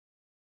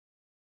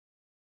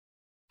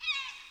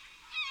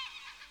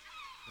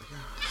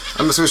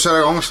Ja, men ska vi köra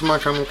igång så man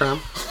kan åka hem?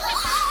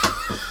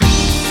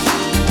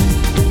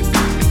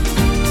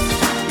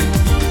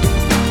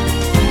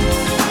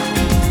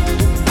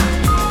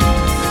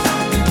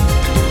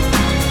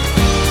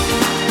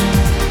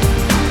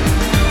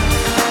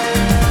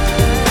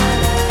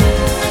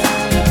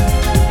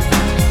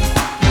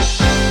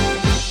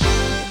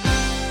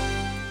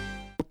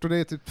 Och det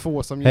är typ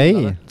 2 som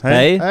gillar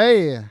det.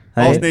 Hej.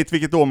 Avsnitt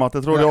vilket år,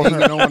 Matte? Tror du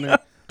avsnitt?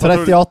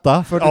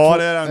 38. 42. Ja,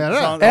 det är den. Är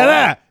det? Är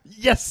det?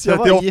 Yes,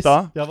 jag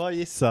 38. var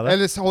gissade.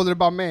 Eller så håller du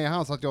bara med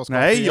han så att jag ska...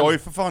 Nej, jag har ju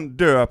för fan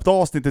döpt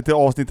avsnittet till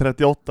avsnitt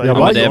 38.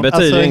 Ja, men det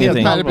betyder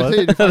ingenting. Nej, det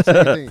betyder faktiskt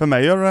ingenting. För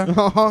mig gör det.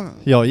 Ja.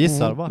 Jag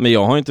gissar bara. Men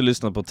jag har inte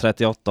lyssnat på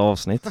 38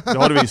 avsnitt. Det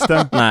har du visst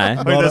det. Nej.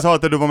 Har inte sa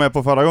att du var med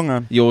på förra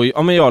gången? Jo,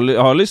 ja, men jag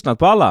har lyssnat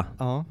på alla.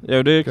 Ja.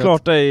 Ja, det är Gött.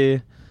 klart det är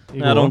när jag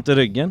Igår. har ont i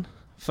ryggen.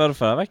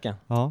 Förra veckan.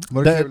 Ja.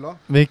 Var det kul då?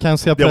 Vi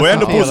kanske Det var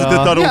ändå positivt att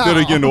presentera... du åkte i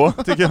ryggen då,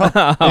 tycker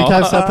jag. Vi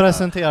kanske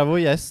presentera vår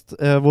gäst,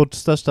 vårt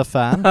största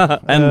fan.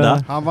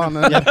 Enda. Han vann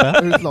en Jeppe.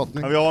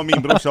 utlottning. Ja, vi har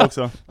min brorsa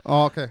också.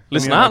 Ja, okej.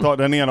 Lyssnar han?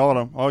 Den ena av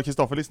dem. Ja,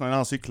 Kristoffer lyssnar när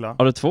han cyklar.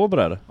 Har du 2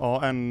 bröder?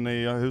 Ja, en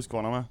i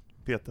Huskvarna med.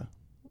 Peter.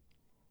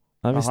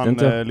 Jag visste han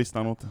inte jag.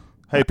 lyssnar nog inte.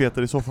 Hej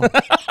Peter i så fall.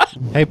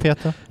 Hej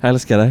Peter. Jag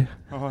älskar dig.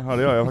 Ja,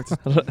 det gör jag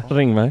faktiskt.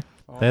 Ring mig.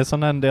 Det är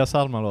som en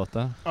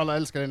Salma-låter. Alla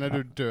älskar dig när du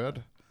är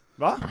död.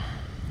 Va?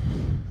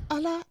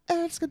 Alla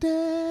älskar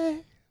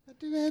dig när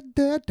du är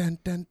död.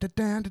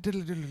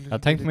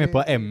 Jag tänkte mer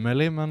på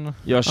Emily, men...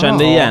 Jag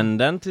kände igen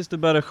den tills du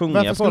började sjunga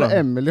Varför på skulle den.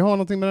 Emily ha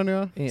någonting med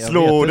den att göra?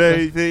 Slå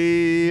dig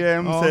till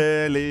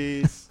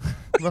MC-lis.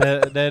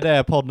 Det är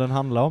det podden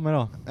handlar om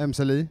idag.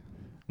 MC Lee.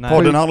 Nej.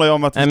 Podden handlar ju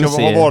om att vi ska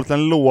MC. ha valt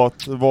en låt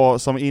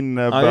som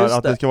innebär Ja, just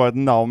att det det. ska vara ett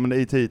namn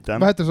i titeln.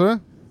 Vad heter det?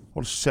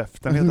 Håll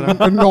käften heter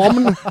den.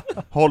 Namn?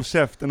 Håll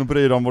käften och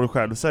bry dig om vad du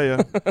själv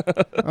säger.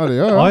 Ja, det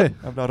gör jag. Oj,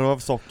 Jävla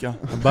rövsocka.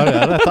 det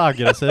börjar rätt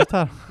aggressivt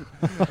här.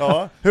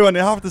 Ja. Hur har ni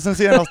haft det sen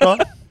senast då?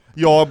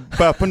 Jag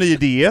börjar på ny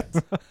diet.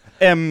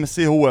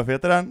 MCHF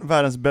heter den.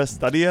 Världens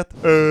bästa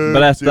diet.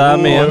 Berätta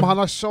MCHF. mer. Om han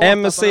har tjatat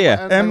MC.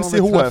 varenda gång vi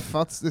MCHF.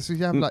 träffats. Det är så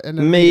jävla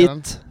enerverande.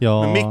 Meat.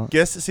 Ja.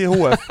 Mickes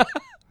CHF.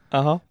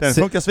 Aha. Den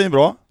funkar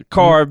svinbra.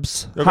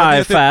 Carbs. Jag går ner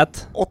High till-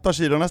 fat. 8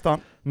 kilo nästan.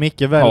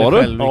 Micke väljer Har du?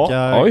 själv vilka...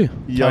 Ja. Oj.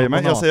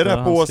 Jajamän, jag ser det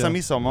karbonater på han ska- sen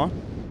midsommar.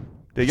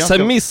 Det är ganska...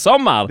 Sen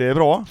midsommar. Det är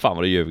bra. Fan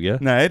vad du ljuger.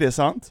 Nej, det är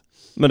sant.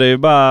 Men det är ju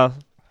bara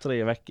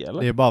 3 veckor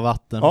eller? Det är bara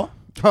vatten. Ja.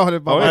 Ja, det är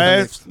bara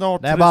Nej,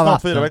 snart, Det är bara snart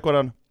vatten. 4 veckor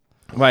den.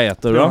 Vad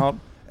äter du då?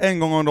 En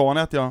gång om dagen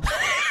äter jag.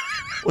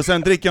 Och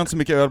sen dricker jag inte så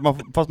mycket öl,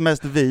 fast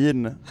mest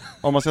vin.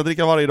 Om man ska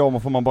dricka varje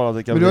dag får man bara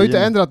dricka Men vin. du har ju inte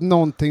ändrat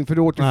någonting för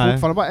du åt ju Nej.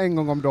 fortfarande bara en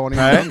gång om dagen.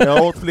 Nej,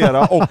 jag åt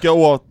flera och jag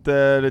åt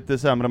lite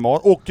sämre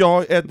mat. Och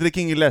jag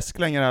dricker ingen läsk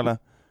längre heller.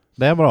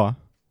 Det är bra.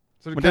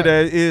 Så du Men kan... det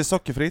är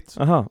sockerfritt.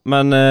 Aha.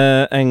 Men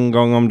en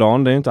gång om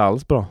dagen, det är ju inte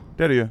alls bra.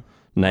 Det är det ju.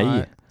 Nej.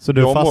 Nej. Så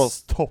du Jag mår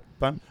fast...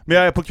 toppen. Men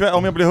jag är på kväll,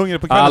 om jag blir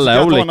hungrig på kvällen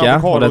Alla så kan är jag ta en olika,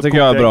 avokado och det tycker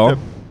jag är kokt bra. ägg,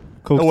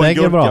 typ. Kokt Och en ägg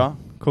är bra. gurka.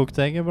 Kokt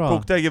ägg är bra.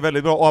 Kokt ägg är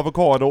väldigt bra. Och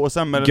avokado och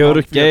sen med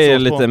Gurka är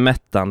lite lite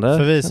mättande.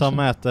 För vi som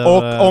äter...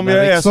 Och om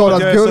jag är Så så att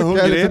att jag är så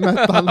gurka är lite hungrig.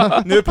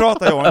 mättande. Nu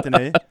pratar jag inte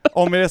ni.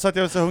 Om jag är så att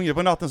jag är så hungrig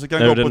på natten så kan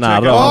Nu jag är gå det på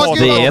och nära. käka Ja, mat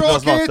gud, och vad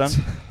ett glas tråkigt!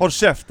 vatten. Håll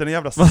käften, en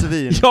jävla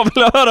svin. Jag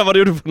vill höra vad du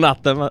gjorde på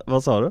natten.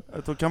 Vad sa du?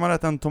 Då kan man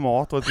äta en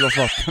tomat och ett glas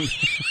vatten.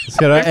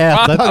 Ska du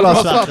äta ett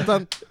glas vatten?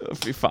 Vatten.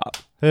 Fy fan.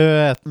 Hur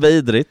äter...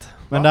 Vidrigt.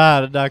 Men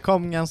där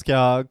kom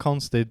ganska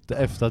konstigt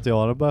efter att jag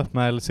hade börjat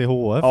med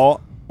LCHF. Ja,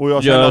 och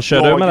jag känner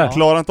Kör du med det? att jag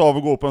klarar inte av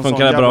att gå på en Funkar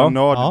sån det jävla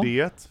bra?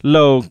 nörddiet.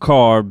 Low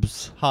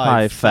carbs, High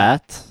high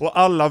fat. Och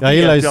alla Jag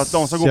gillar vet ju ju att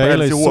de som går jag på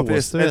gillar ju LCHF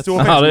sås, du vet. är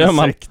Ja, det gör en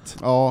man. sekt.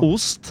 Ja.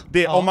 Ost.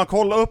 Det, Ja. om man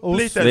kollar upp Ost,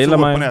 lite det gillar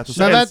LCHF man på ju. nätet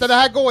så Men är vänta, det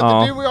här går inte.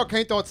 Ja. Du och jag kan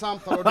inte ha ett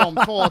samtal och de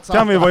två ha ett samtal.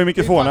 Kan vi vara i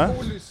mikrofonen? Det är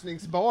fan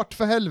olyssningsbart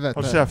för helvete.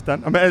 Håll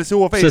käften. Men LCHF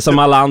är Precis som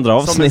alla andra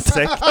som en avsnitt.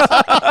 sekt.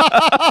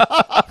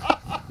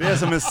 Det är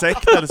som en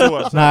sekt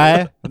LCHF.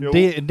 Nej, Jo.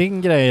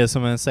 din grej är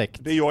som en sekt.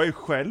 Det är jag är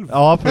själv.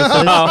 Ja,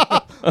 precis.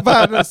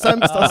 Världens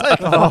sämsta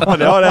sekt. Ja,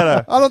 det är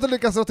det. Han har inte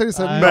lyckats få till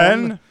sig Nej.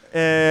 Men...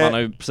 Man har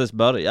ju precis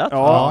börjat.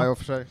 Ja, i och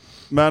för sig.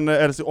 Men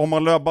om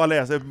man bara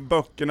läser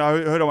böckerna,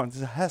 hur de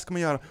så här ska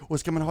man göra, och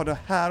ska man ha det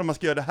här, och man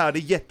ska göra det här, det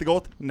är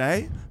jättegott.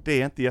 Nej,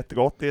 det är inte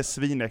jättegott, det är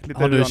svinäckligt.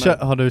 Har det du, du gör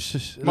nu. har du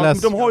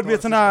läst... De har ju,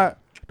 vet, såna här,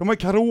 de har ju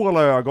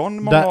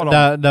Carola-ögon, många av dem.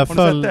 Där Har du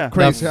föll... sett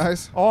det? Crazy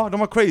eyes. Ja, de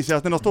har crazy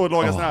eyes när de står och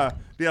lagar såna här,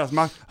 deras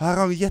mark. Här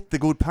har vi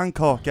jättegod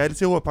pannkaka,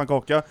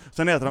 LCHF-pannkaka.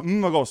 Sen äter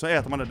de, vad gott, så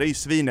äter man det, det är ju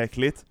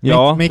svinäckligt.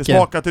 Ja, Micke, Det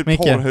smakar typ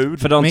Micke. torr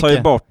hud. för de tar ju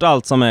Micke. bort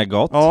allt som är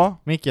gott. Ja,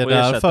 Micke, Och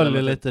där ersätter följer det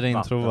med lite din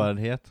vatten.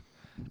 trovärdighet.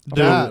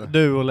 Där.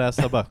 Du och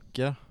läsa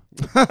böcker.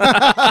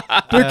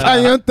 Du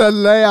kan ju inte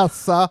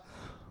läsa.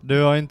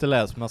 Du har inte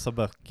läst massa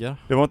böcker.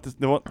 det var inte,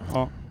 det var,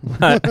 ja.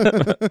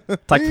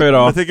 Tack för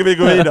idag. Jag tycker vi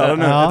går vidare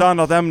nu, Ja. ett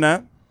annat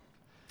ämne.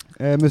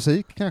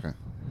 Musik kanske?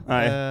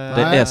 Nej.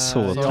 Det är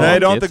så tråkigt. Nej,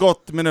 det har inte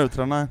gått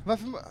minuterna, nej.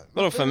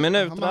 Vadå för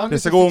minuter? Det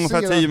ska gå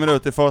ungefär 10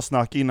 minuter för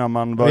snack innan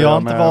man Jag börjar har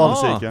inte med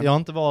valt, musiken. jag har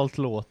inte valt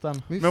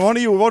låten. Men vad har ni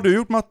gjort? Vad har du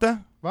gjort, Matte?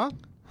 Va?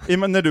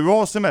 När du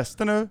har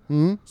semester nu,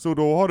 Mm. så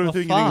då har du Vad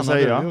ingenting fan att har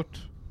säga. du gjort?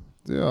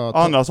 Ja,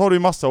 Annars har du ju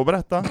massa att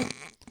berätta.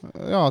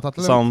 Jag har tagit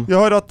det lugnt. Som Jag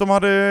hörde att de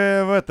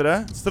hade, vad heter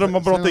det?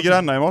 Strömavbrott i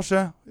Gränna i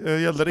morse.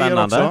 Gällde det er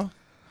Spännande. också?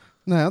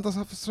 Nej, jag har inte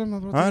haft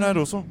strömavbrott. Nej,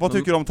 då så. Vad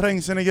tycker du om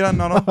trängseln i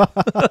Gränna då?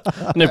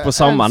 nu på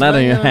sommaren är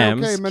den ju Okej,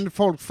 hemsk. men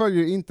folk följer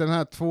ju inte den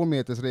här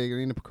 2-metersregeln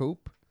inne på Coop.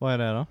 Vad är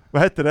det då?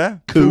 Vad hette det?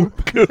 Coop.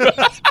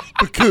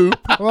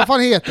 Och vad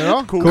fan heter det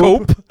då?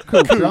 Coop.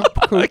 Coop, ja.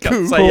 Coop. Jag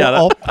kan säga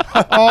det.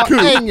 Ja,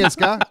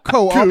 engelska.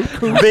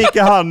 Co-op.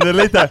 Vika handen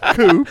lite.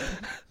 Coop.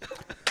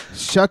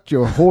 Shut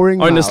your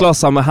whoring Oj, nu mouth.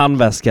 slåss han med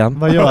handväskan.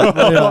 Vad gör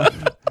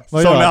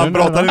Som gör när du han nu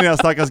brottade då? ner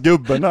stackars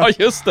gubben där. Ja,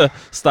 just det.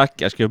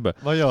 Stackars gubbe.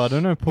 Vad gör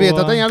du nu på... Vet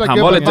att den jävla Han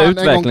var gubben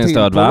lite vann en gång till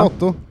utvecklingsstörd, på va?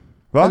 Lotto.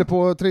 Va? Eller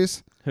på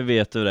Triss. Hur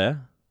vet du det?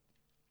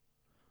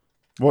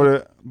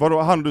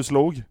 Vadå, han du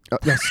slog?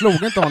 Jag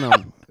slog inte honom.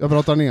 Jag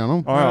brottade ner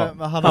honom. Ja.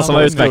 Han som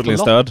var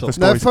utvecklingsstörd.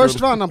 Nej, först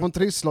vann han på en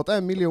trisslott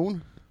 1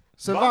 miljon.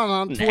 Sen vann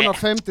han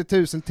 250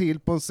 000 till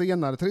på en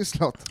senare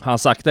trisslott. Har han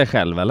sagt det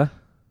själv eller?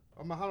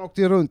 Ja, men han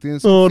åkte ju runt i en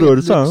Ja, då är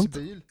det fet sant.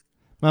 lyxbil.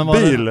 Men var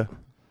Bil? Det, Är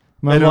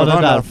men det var något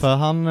det annat? därför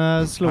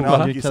han slog Han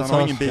är i alkis, han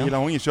har ingen bil, kassörskan?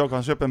 han har ingen körkort,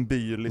 han köper en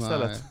bil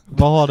istället. Nej.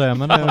 Vad har det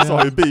med det Han att sa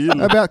göra? ju bil.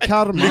 Jag blir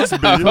karma. Lyxbil.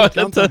 Jag vet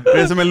inte.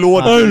 Det är som en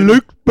låda.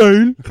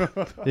 Lyxbil!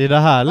 I det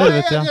här Vad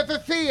livet, är ja. det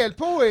för fel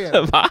på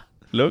er? Va?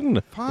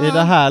 Lugn. Fan. I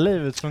det här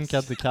livet funkar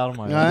inte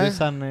karma. Ja. Det är Nej.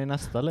 sen i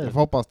nästa Jag liv. får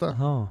hoppas det.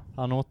 Jaha.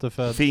 Han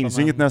återföds Finns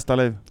som inget nästa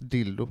liv.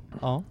 Dildo.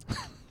 Ja.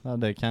 Ja,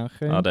 det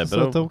kanske Ja, det inte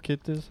beror- så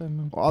tokigt i sig,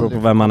 men... Och aldrig på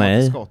vem man komma är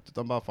till i. skott,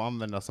 utan bara få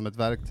användas som ett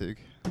verktyg.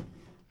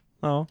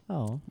 Ja,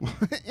 Ja.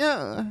 Ja.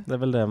 det är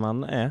väl det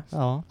man är.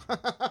 Ja.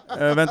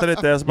 Vänta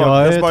lite, jag ska Jag bara,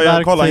 är jag ska bara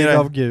ett kolla en verktyg grej.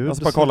 av Gud. Jag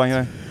ska bara kolla en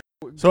grej.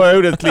 Så jag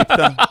gjorde ett klipp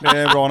där. Det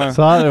är bra nu.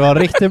 Så det var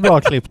riktigt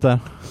bra klipp där.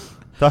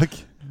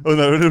 Tack.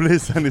 Undrar hur det blir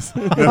sen i...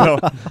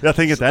 Jag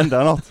tänker inte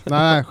ändra något.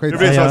 Nej, skit. Det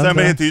blir Nej, så, jag sen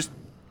blir det inte. tyst.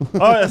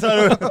 Ja, jag sa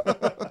det.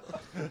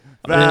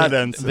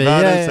 Världens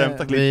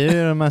sämsta klipp. Vi är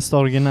ju den mest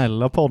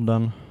originella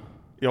podden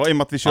Ja, i och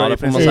med att vi kör Ja, i det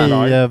får man princip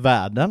säga. live. i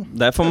världen.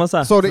 Det får man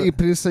säga. Så det i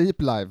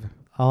princip live.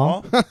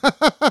 Ja. Ja.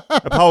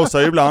 Jag pausar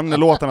ju ibland när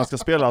låtarna ska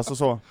spelas och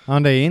så. Ja,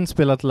 det är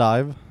inspelat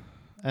live.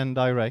 En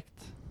direct.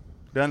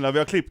 Det enda vi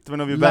har klippt var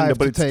när vi Live vände på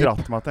to ditt tape.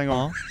 skratt, Matt, en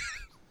gång.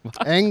 Ja.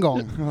 En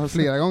gång.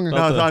 Flera gånger.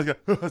 Ja, så han ska...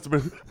 så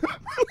blir-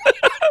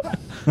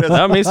 Det har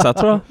jag missat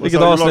tror jag. Och Vilket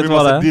så la avsnitt vi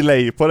var massa det?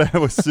 delay på det, det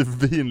var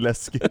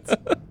svinläskigt.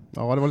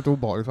 Ja, det var lite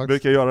obehagligt Jag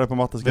faktiskt. brukar göra det på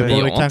Mattes Det Men borde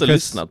grejer. jag har inte kanske-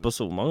 lyssnat på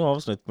så många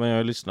avsnitt, men jag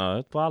har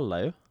lyssnat på alla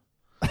ju.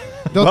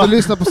 Du har inte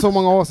lyssnat på så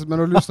många avsnitt, men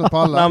du har lyssnat på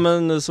alla. Nej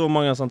men så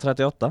många som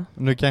 38.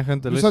 Du kanske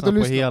inte Du sa att lyssnar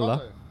du på lyssnat hela. alla.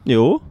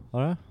 Jo.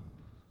 Har du?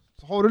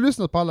 Har du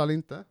lyssnat på alla eller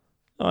inte?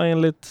 Ja,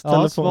 enligt Ja,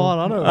 telefon.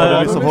 svara du. Ja, Ja,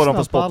 jag du lyssnar på dem på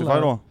lyssnat på Spotify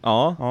alla. då?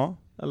 Ja, Ja.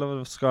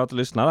 eller ska jag inte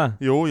lyssna där?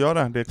 Jo, gör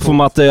det. Det är Får coolt.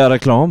 Matte göra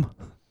reklam?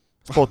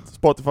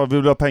 Spotify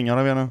vill ha pengar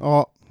av er nu.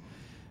 Ja.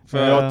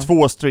 För jag har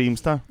 2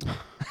 streams där.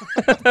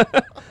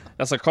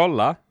 Jag ska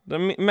kolla.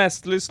 Den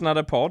mest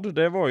lyssnade podd,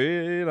 det var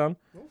ju i den.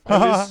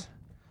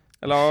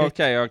 Eller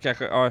okej, jag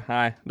kanske...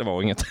 nej, det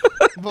var inget.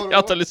 Jag har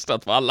inte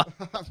lyssnat på alla.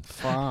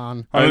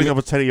 Fan. Han har lyssnat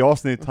på 3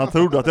 avsnitt. Han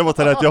trodde att det var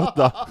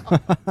 38.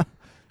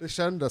 Det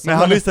kändes Men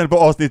han lyssnade på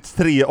avsnitt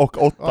 3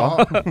 och 8.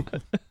 Ja.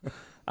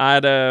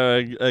 Nej, det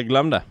jag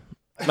glömde.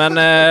 Men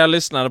jag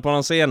lyssnade på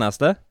de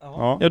senaste.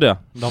 Ja. Gjorde jag.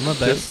 De är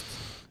bäst.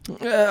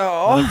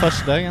 Ja. Den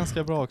första är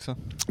ganska bra också.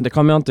 Det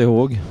kommer jag inte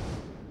ihåg.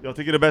 Jag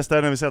tycker det bästa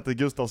är när vi sätter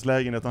Gustavs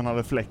lägenhet och han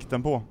hade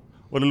fläkten på.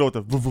 Och det låter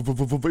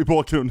i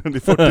bakgrunden i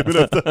 40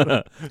 minuter.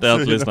 Det har jag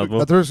inte lyssnat på.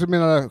 Jag tror du skulle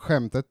mena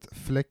skämtet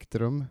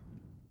fläktrum.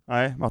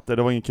 Nej, Matte,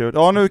 det var inget kul.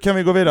 Ja, nu kan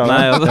vi gå vidare.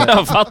 Nej,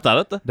 jag fattar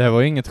inte. Det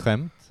var inget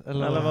skämt.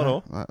 Eller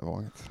vadå? Nej, det var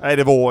inget. Nej,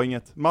 det var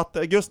inget.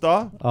 Matte,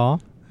 Gustav, Ja.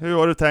 hur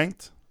har du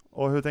tänkt?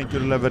 Och hur tänker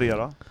du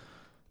leverera?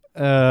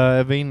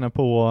 Är vi inne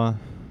på...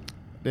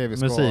 Det är vi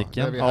ska. Musiken.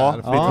 Det är vi Ja.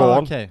 här för. Ditt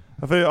val. okej.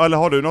 Eller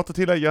har du något att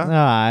tillägga?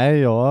 Nej,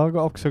 jag har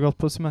också gått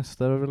på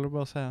semester, vill jag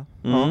bara säga.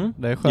 Mm.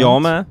 Det är skönt.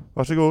 Jag med.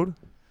 Varsågod.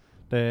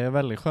 Det är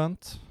väldigt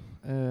skönt.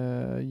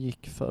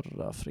 Gick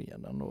förra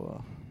fredagen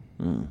då.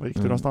 Var gick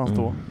du någonstans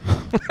då?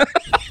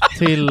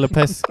 Till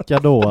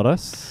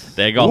Pescadores.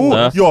 Det är gott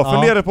det. Jag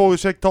funderar på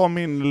att ta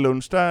min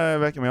lunch där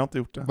veckan, men jag har inte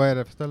gjort det. Vad är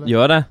det för ställe?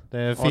 Gör det. Det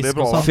är det är fisk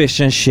bra. och sånt.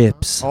 Fish and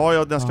chips.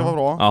 Ja, den ska vara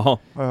bra. Jaha.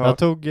 har jag hört. Jag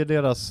tog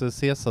deras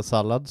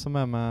caesarsallad som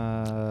är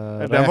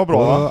med Den var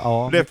bra, va?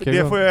 Ja,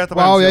 Det får jag äta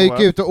på Wow, en jag gick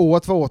sova. ut och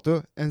åt, vad åt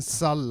du? En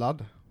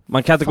sallad.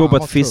 Man kan inte Fan, gå på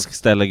vad ett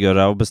fiskställe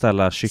Gurra och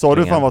beställa kycklingar.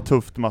 Sa du fan vad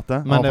tufft,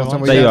 Matte? Men det fast var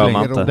den det gör jävligt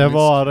man inte. ironisk. Det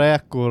var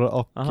räkor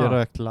och Aha.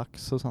 rökt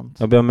lax och sånt.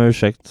 Jag ber om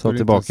ursäkt, så Vill inte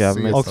tillbaka.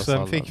 se- mitt- Och sen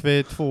sallad. fick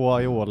vi 2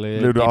 aioli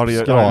Blev du arg?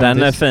 dips Ja, gratis.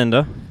 Den är fin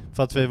du.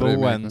 För att vi var Bryr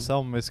mig oense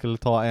om vi skulle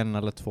ta 1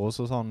 eller 2,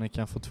 så sa ni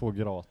kan få 2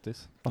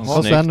 gratis. Jaha. Och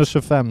så Snyggt. ändå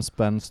 25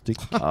 spänn styck.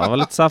 Ja, det var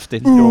lite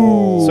saftigt.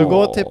 Så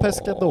gå till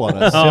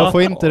Pescadores. Jag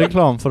får inte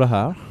reklam för det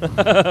här.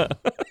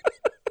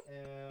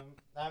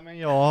 Nej, men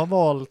jag har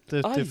valt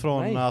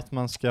utifrån nej. att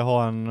man ska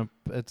ha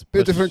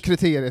Utifrån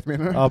kriteriet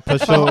menar du? ja,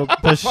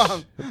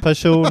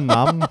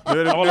 personnamn.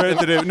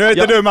 Nu är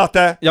inte du,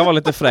 Matte! Jag var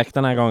lite fräck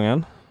den här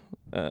gången.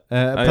 det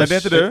är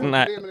inte du?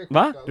 Nej.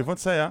 Va? Du får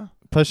inte säga.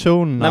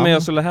 personnamn. Nej men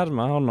jag skulle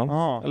härma honom.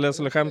 Ja. Eller jag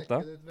skulle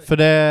skämta. För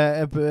det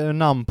är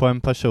namn på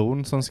en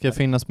person som ska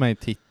finnas med i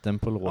titeln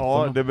på låten.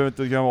 Ja, det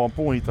behöver inte vara en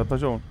påhittad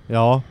person.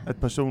 Ja, Ett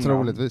personnamn.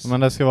 Troligtvis. men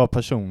det ska vara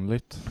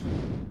personligt.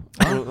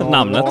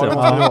 Namnet,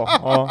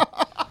 ja.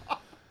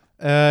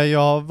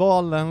 Jag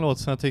valde en låt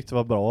som jag tyckte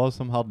var bra,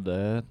 som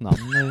hade ett namn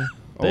i.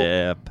 Det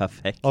är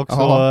perfekt. Och så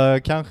Ja.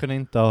 kanske ni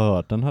inte har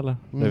hört den heller.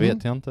 Det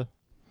vet jag inte.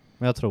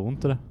 Men jag tror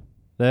inte det.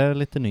 Det är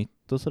lite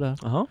nytt och sådär.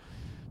 Jaha.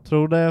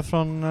 Tror det är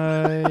från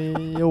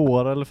i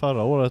år eller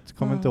förra året.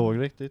 Kommer inte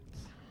ihåg riktigt.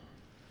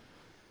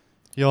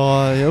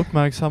 Jag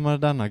uppmärksammade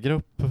denna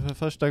grupp för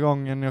första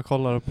gången jag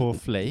kollade på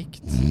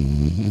Flaked.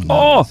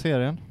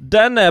 Serien.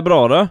 Den är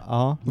bra då.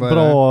 Ja, Vad är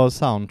bra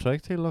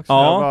soundtrack till också.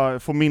 Ja. Jag bara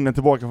får minnen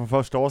tillbaka från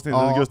första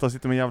avsnittet. Ja. Gustav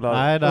sitter med jävla...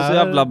 Nej, Det är så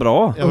jävla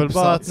bra. Jag vill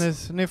bara att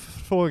Uppsats. ni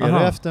frågade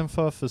Aha. efter en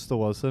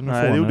förförståelse. Nu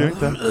Nej, får det gjorde ni.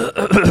 jag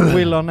inte.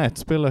 Will Arnett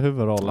spelar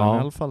huvudrollen Ja. i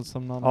alla fall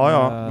som någon.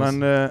 Ja,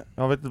 men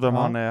jag vet inte vem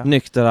Ja. han är.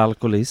 Nykter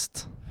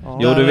alkoholist. Ja.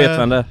 Jo, du vet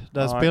vem det är.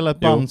 Där Ja, spelar ett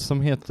jo. band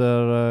som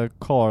heter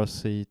Car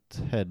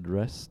Seat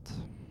Headrest.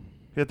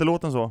 Heter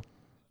låten så?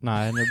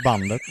 Nej, det är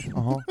bandet.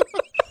 Jaha.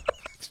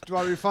 Du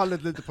har ju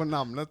fallit lite på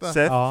namnet där.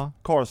 Seth? Ja,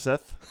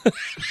 Carseth?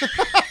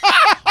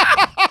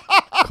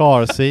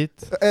 Car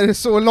Seat. Är det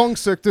så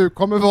långsökt du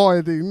kommer vara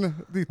i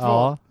ditt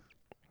val?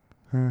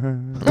 Ja.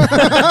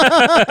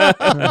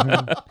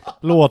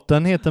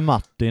 Låten heter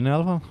Martin i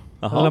alla fall.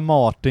 Jaha. Eller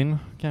Martin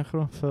kanske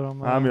då. För de,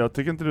 Nej, men jag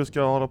tycker inte du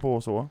ska hålla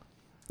på så.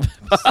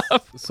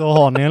 Så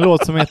har ni en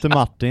låt som heter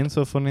Martin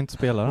så får ni inte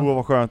spela den.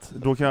 Vad skönt.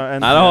 Då kan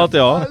jag Nej, det har inte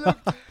jag.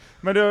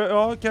 Men det,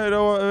 ja, okej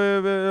då.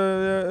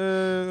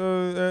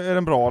 Är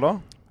den bra då?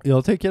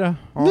 Jag tycker det.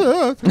 Ja.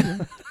 Ja.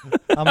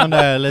 Ja, men det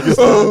är lite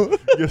så,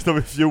 Gustav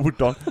är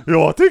 14.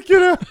 Jag tycker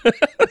det.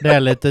 det är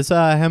lite så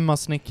här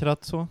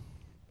hemmasnickrat så.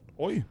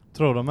 Oj.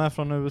 Tror de är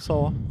från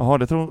USA. Jaha,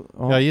 det tror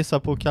jag. Jag gissar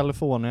på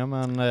Kalifornien,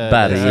 men...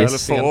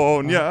 Bergis.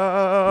 California,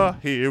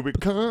 here we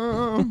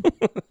come.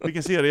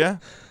 Vilken serie?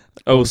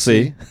 OC.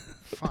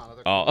 Fan,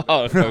 Ja,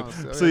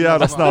 Så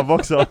jävla snabb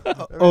också.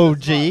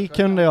 OG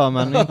kunde jag,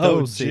 men inte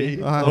OC.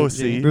 OC.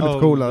 Du är lite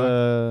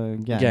coolare.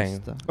 Old,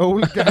 gangster.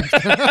 Old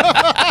gangster.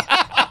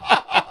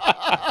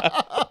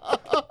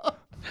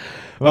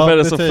 Varför är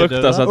det så betyder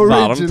fruktansvärt det?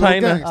 varmt Original här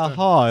inne? gangster.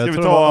 Aha, jag Ska vi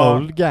tror det ta- var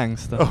Old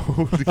Gangster.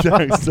 Old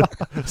gangster.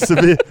 Så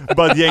vi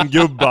bara ett gäng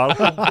gubbar.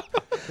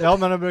 Ja,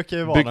 men det brukar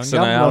ju vara den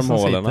Byxorna i gamla som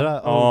armhålorna. sitter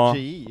där. Ja.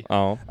 OG.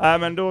 Ja. Nej,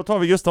 men då tar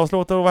vi Gustavs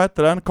låt. Vad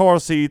hette den? Car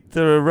Seat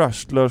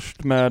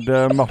Rustlust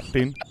med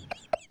Martin.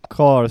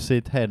 Car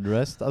seat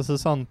headrest. Alltså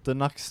sånt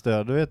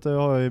nackstöd, du vet,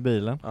 jag har ju i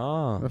bilen.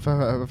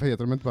 Varför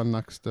heter de inte bara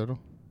nackstöd då?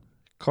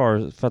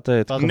 Car, för att det är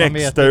ett... För att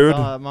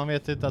Neckstöd. man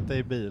vet inte att det är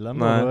i bilen.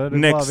 Nej. Då är det bara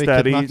Next vilket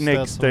daddy, nackstöd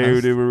next som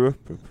helst. daddy.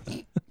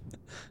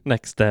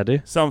 Next daddy.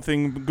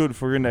 Something good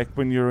for your neck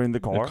when you're in the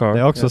car. Car. Det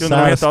är också Kunde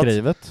de hetat?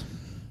 särskrivet.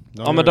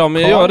 Ja, men de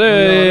gör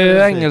det i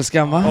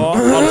engelskan, va? Ja,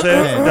 alltså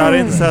det här är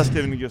inte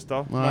särskriven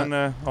Gustav. Nej.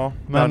 Men ja.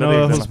 Men där är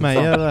reglerna. hos mig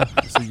är det...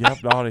 Så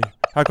jävla arg.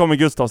 Här kommer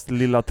Gustavs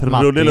lilla Martin.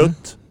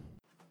 trullelutt.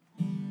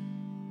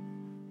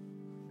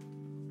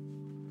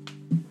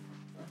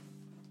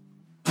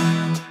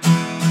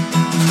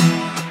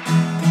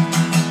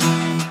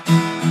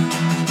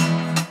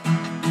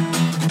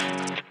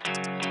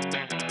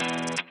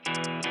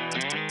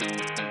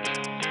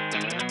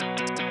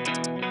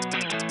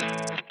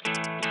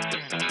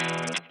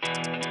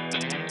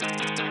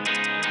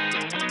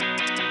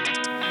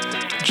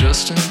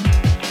 Justin,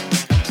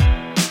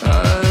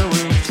 I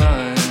will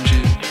find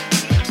you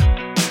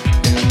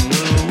in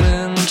the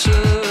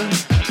winter.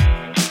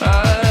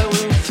 I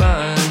will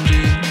find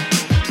you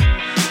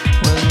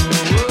when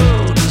the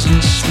world is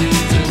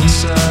asleep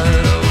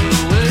inside. I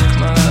will wake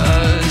my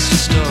eyes to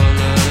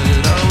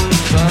starlight. I will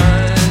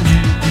find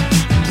you.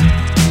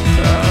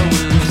 I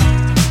will.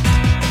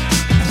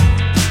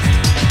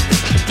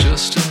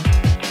 Justin,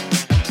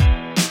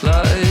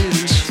 light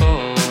is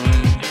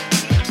falling.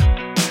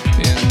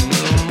 In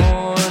the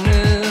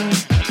morning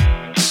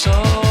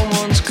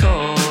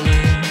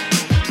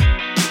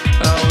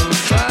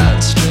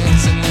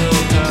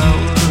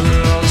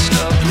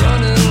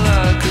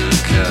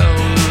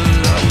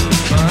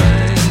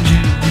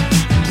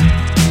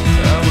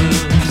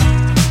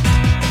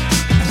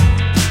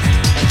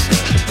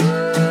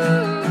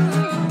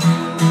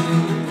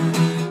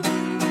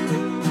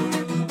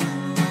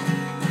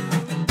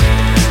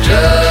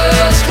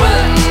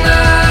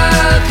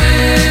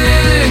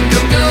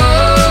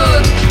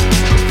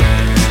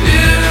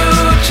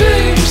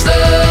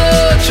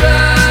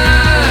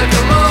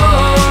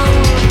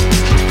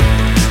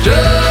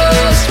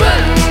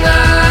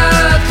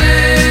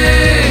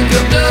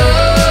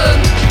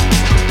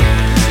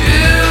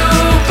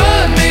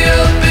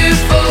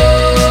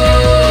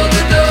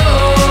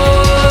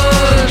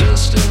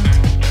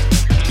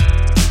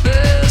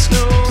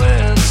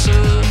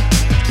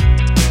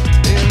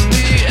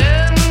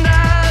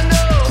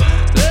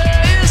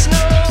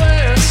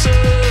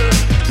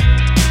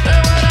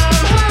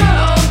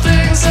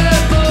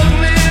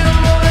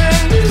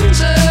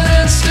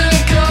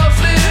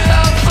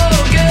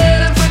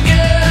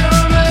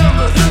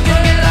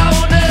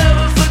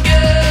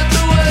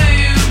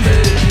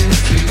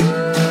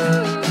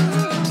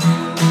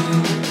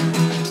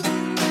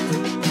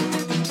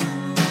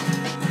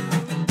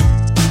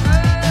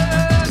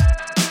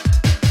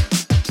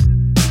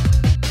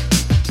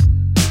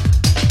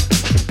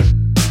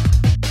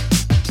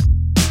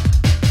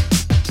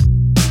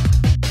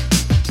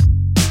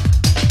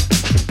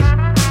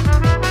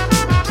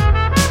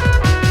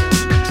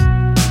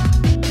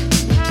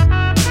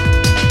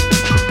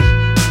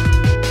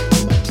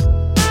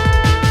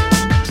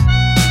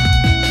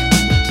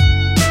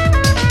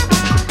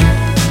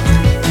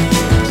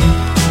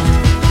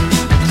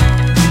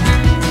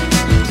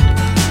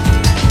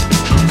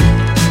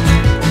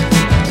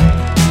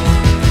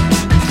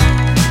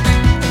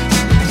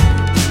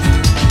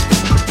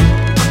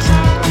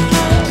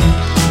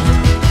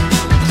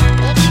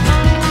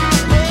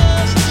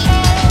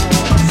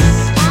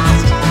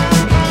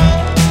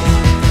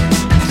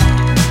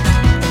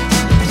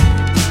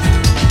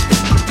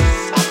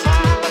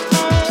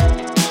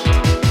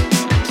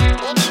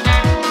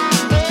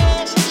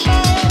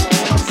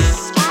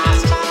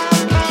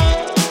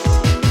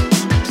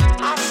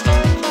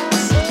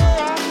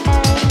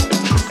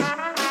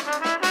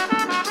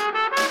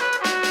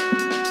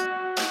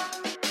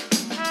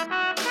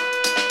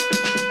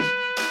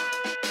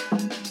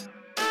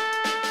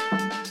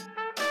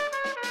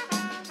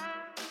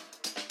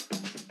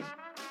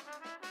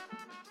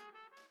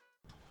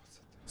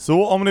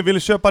Så om ni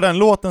vill köpa den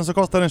låten så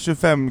kostar den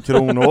 25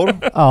 kronor.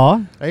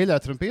 Ja, Jag gillar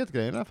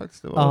trumpetgrejerna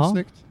faktiskt, det var Ja.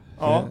 snyggt.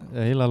 Ja.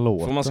 jag gillar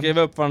låten. Får man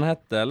skriva upp vad den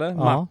hette eller? Ja.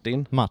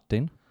 Martin.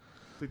 Martin.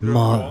 Tyckte du det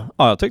var bra?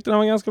 Ja, jag tyckte den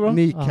var ganska bra.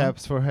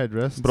 Kneecaps for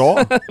headrest. Bra.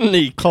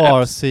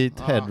 Car seat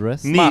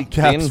headrest.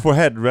 Kneecaps for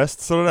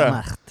headrest, så det där.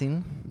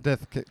 Martin.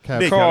 Death Det cap.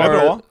 kan vara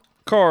bra.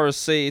 Car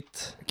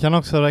seat. Kan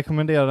också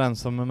rekommendera den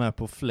som är med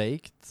på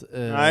Flaked.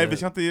 Nej, vi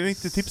ska inte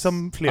riktigt tipsa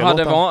om fler Ja,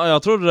 det låtar. var,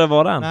 jag trodde det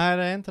var den. Nej,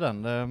 det är inte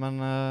den. Men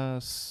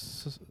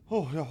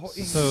Jag har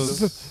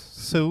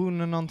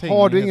Soon någonting.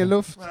 Har du ingen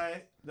luft?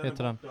 Nej,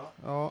 Heter den.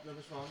 Ja.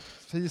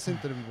 Fis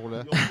inte du på det.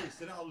 Jag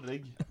fiser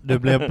aldrig. Du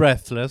blev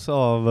breathless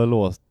av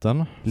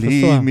låten.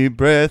 Leave me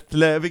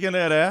breathless. Vilken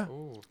är det?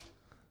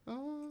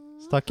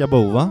 Stacka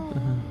bo, va?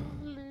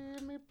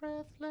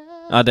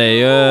 Ja, det är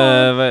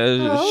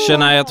ju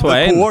Shania The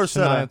Twain.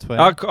 Course är Shania det. Twain.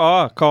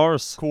 Ja,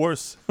 Cars.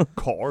 Course.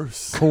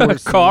 Cars.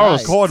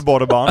 Cars.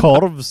 Kardborreband.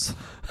 Korvs.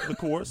 The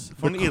Course.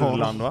 Från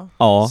Irland, va?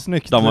 Ja,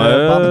 Snyggt. de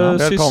var banna. ju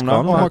syskon.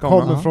 Välkomna. Man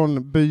kommer Ja.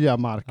 från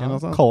byamarken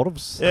någonstans.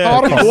 Korvs.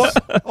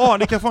 Igår.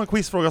 Ni kan få en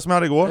quizfråga som jag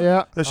hade igår.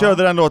 Ja. Jag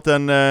körde den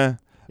låten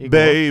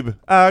Babe,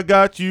 I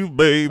got you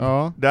babe.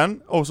 Ja. Den.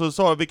 Och så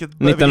sa jag vilken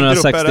grupp är det?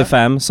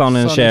 1965, Son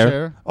and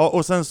Cher. Ja,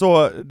 och sen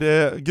så,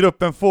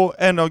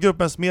 en av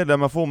gruppens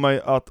medlemmar får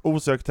mig att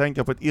osökt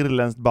tänka på ett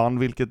irländskt band,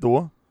 vilket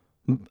då?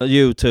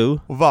 U2.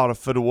 Och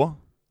varför då?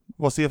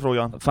 Vad ser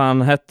frågan?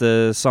 Fan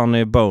hette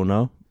Sonny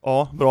Bono.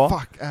 Ja, bra.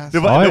 Fuck ass. Det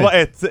var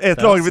Oj.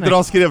 ett lag där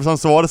de skrev som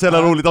svar, det är så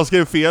jävla roligt, de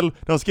skrev fel.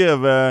 De skrev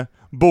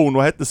Bono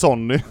hette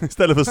Sonny,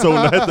 istället för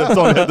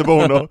Sonny hette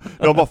Bono.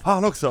 Jag bara,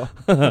 fan också.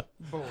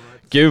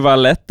 Gud vad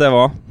lätt det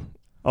var.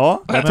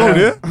 Ja, jag tror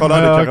du.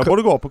 Kolla, du kan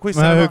borde gå på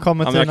quizen. Men hur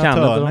kommer Ja, men jag Tina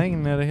kan inte Turner då.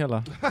 in i det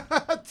hela?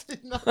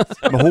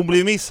 Men hon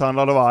blev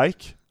misshandlad av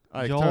Ike.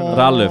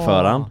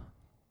 Rallyföraren.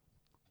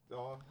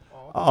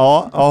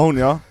 Ja, hon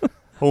ja.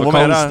 Hon Vad var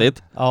med där.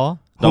 konstigt. Ja.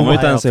 De var ju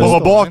inte ens Hon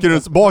ihop.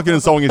 var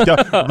bakgrundssångerska.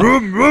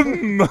 Rum,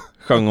 rum.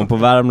 Sjöng hon på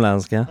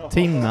värmländska.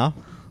 Tina.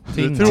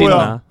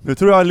 Nu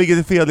tror jag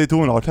ligger fel i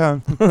tonart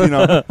här,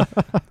 Tina.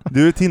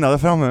 Du är Tina där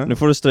framme. Nu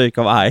får du stryk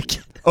av Ike.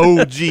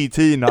 OG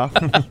Tina.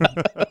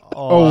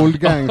 Old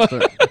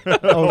gangster.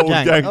 Old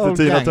gangster Old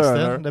Tina gangster.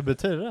 Turner. Det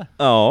betyder det.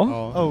 Ja.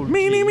 Old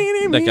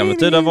Det kan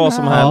betyda vad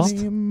som helst.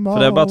 För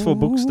det är bara 2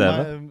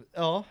 bokstäver.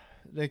 Ja,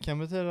 det kan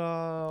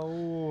betyda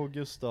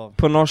Gustav.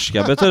 På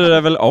norska betyder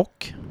det väl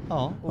och?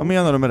 Ja. Vad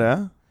menar du med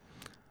det?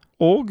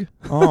 Och?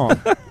 Ja.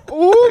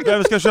 Okej,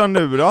 vi ska köra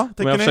nu då.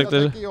 Men jag försökte...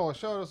 Jag tänker jag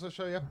kör och så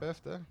kör Jeppe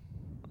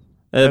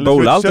efter.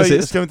 Bola alltid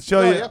sist. Ska vi inte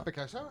köra? Ja, Jeppe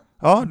kan köra.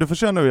 Ja, du får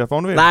köra nu Jeppe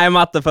om du vill. Nej,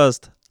 matte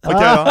först.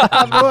 Okej då.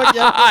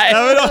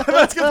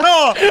 Vem ska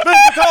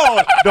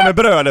ta? De är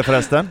bröder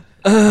förresten.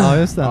 Ja,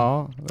 just det.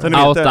 Ja. Sen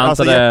vet Outa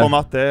alltså inte det. Jeppe och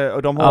Matte,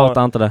 och de Outa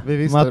har, inte det. Vi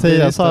visste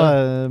Mattias det.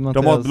 har...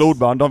 de har ett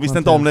blodband. De visste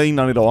inte om det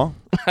innan idag.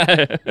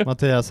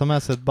 Mattias har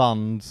med sig ett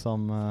band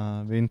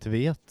som vi inte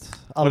vet.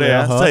 Och Aldrig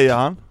har det hört. säger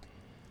han.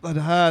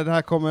 Det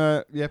här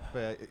kommer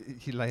Jeppe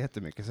gilla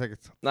jättemycket säkert.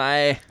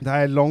 Nej. Det här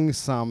är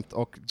långsamt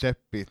och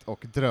deppigt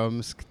och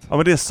drömskt. Ja,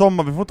 men det är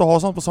sommar, vi får inte ha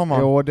sånt på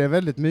sommaren. Jo, det är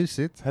väldigt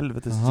mysigt.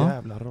 Helvetes Jaha.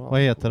 jävla rad. Vad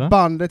heter det?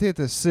 Bandet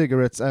heter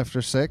Cigarettes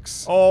After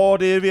Sex. Ja,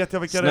 det vet jag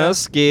vilka det är.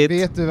 Snöskigt.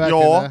 Vet du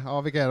verkligen Ja. det?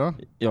 Ja, vilka är det?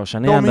 Jag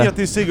känner igen De det.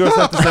 heter ju Cigarettes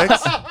After Sex.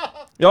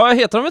 Ja,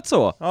 heter de inte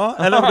så? Ja,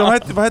 eller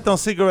vad heter de?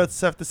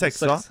 Cigarettes After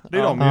Sex, va? Det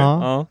är de ju.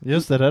 Ja, Ja.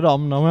 just det är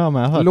de har jag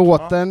med hört.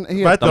 Låten Vad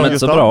heter... heter De är de, inte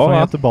så Gustav? bra, Från va?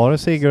 Göteborg,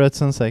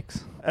 Cigarettes and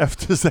Sex.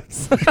 Efter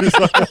sex.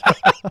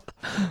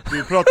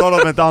 Du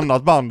pratar om ett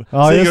annat band.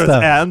 Ja, just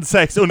Cigarettes det. and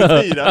sex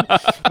under tiden.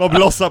 Man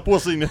blossar på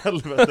sig in i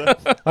helvete.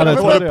 Ja, det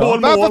trodde jag.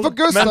 Paul Varför Mål, får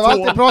Gustav mentol.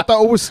 alltid prata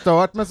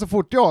ostört, men så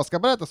fort jag ska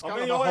berätta ska Ja, han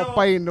men bara ja.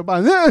 hoppa in och bara...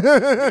 Det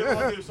var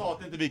för att du sa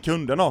att inte vi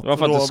kunde något. Det var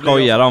för och att då du blir jag-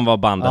 skojade om vad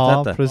bandet Ja,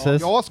 hette.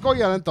 precis. Jag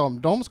skojar inte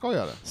om, de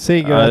skojar det. Ja,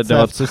 Cigarettes det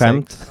var after ett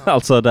skämt. sex.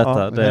 Alltså detta.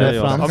 Ja, det är det är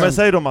jag. franskt? Ja, men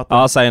säg då Matte.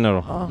 Ja, säg nu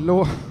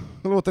då.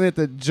 Låten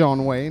heter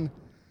John Wayne.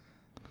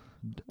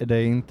 Det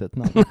är inte ett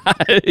namn.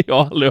 Nej, jag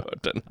har aldrig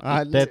hört den.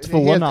 Nej, Det är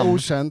två helt namn.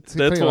 okänt.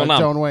 Det är två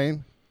namn. John Wayne.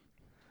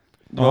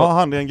 Ja,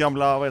 han är en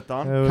gamla, vad heter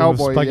han?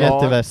 Cowboy,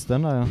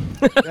 Spagettivästen där, ja.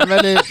 Det är en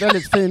väldigt,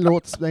 väldigt fin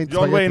låt. Det är inte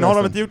John Wayne, har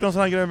de spagettivästen. inte gjort någon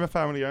sån här grej med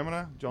Family Guy med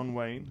det? John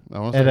Wayne.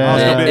 Ja, Är det- Han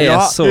ska bli- Det är ja,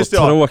 så just det,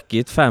 ja.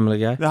 tråkigt, Family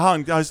Guy. Det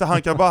han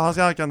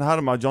kan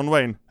härma John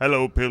Wayne.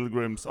 Hello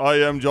Pilgrims,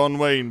 I am John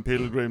Wayne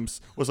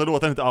Pilgrims. Och så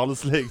låter han inte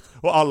alls likt.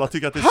 Och alla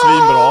tycker att det är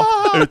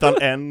svinbra,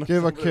 utan en.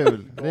 Gud vad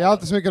kul. Det är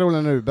alltid så mycket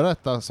roligare när du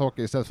berättar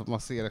saker istället för att man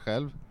ser det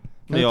själv.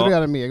 Kan Ja. inte du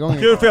göra det mer gånger?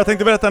 Kul, för jag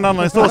tänkte berätta en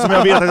annan historia som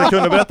jag vet att jag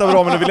kunde berätta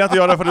bra, men det vill jag inte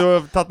göra för du har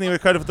tagit ner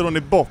självförtroende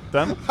i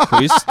botten.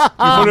 Schysst.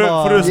 Nu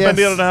får du Yes.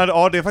 spendera den här,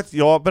 ja det är faktiskt,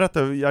 jag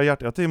berättar, jag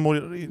hjärtat till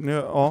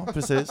ja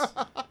precis.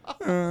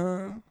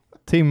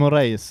 Timo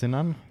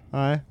Räisänen.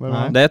 Nej, vad är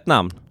Nej. det? Det är ett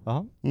namn.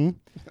 Jaha. Mm.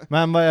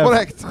 Men vad är,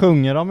 Korrekt.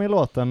 sjunger de i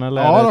låten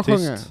eller Ja, är det de tyst?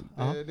 sjunger.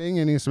 Ja. Det är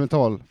ingen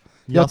instrumental.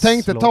 Jag Jazzlåt.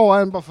 tänkte ta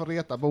en bara för att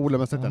reta Bole,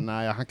 men så tänkte jag,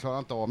 nej, han klarar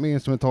inte av med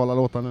instrumentala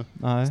låtar nu.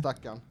 Nej.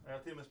 Stackarn. Jag har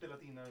till och med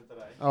spelat in den utav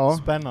dig. Ja,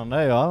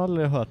 Spännande, jag har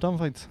aldrig hört dem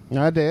faktiskt.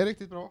 nej, det är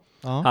riktigt bra.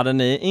 Ja. Hade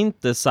ni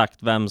inte sagt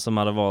vem som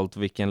hade valt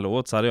vilken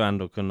låt så hade jag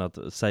ändå kunnat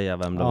säga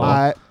vem det Ja. var.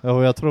 Nej,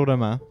 Jo, jag tror det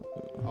med.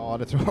 Ja,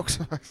 det tror jag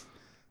också faktiskt.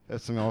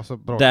 Eftersom jag har så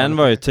bra Den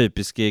var ju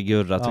typisk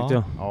Gurra tyckte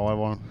jag. Ja, det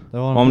var den. Det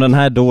var Om den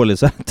här är dålig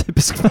så är det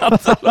typisk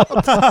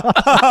Natte-låt.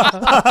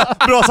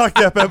 Bra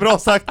sagt Jeppe, bra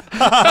sagt.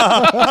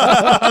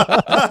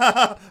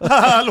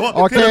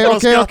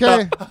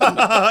 Okej.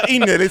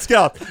 Innerligt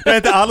skratt. Det är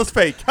inte alls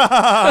fake.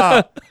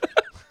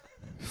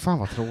 Fan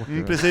vad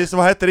tråkigt. Precis,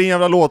 vad hette din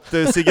jävla låt?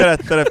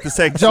 Cigaretter efter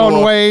sex John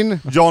år. Wayne.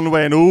 John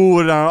Wayne,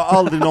 den har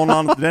aldrig någon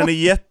annan. Den är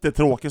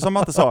jättetråkig som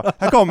Matte sa.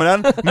 Här kommer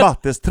den,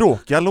 Mattes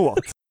tråkiga låt.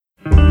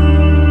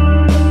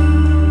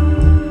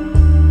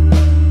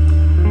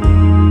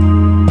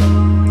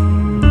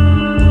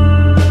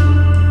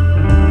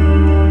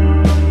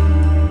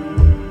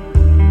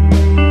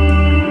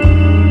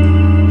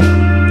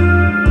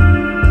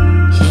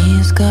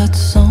 He's got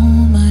so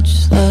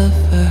much love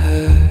for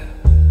her,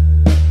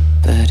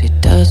 but he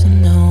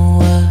doesn't know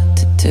what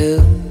to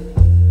do.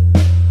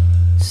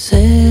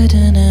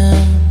 Sitting in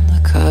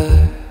the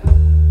car,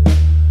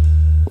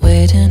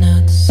 waiting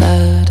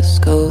outside of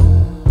school.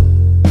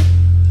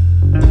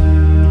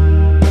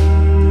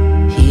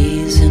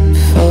 He's in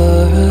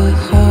for a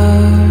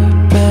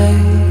heartbreak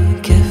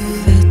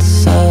if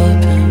it's all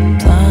been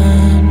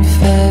blind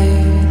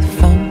faith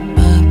from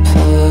my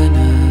point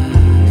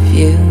of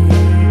view.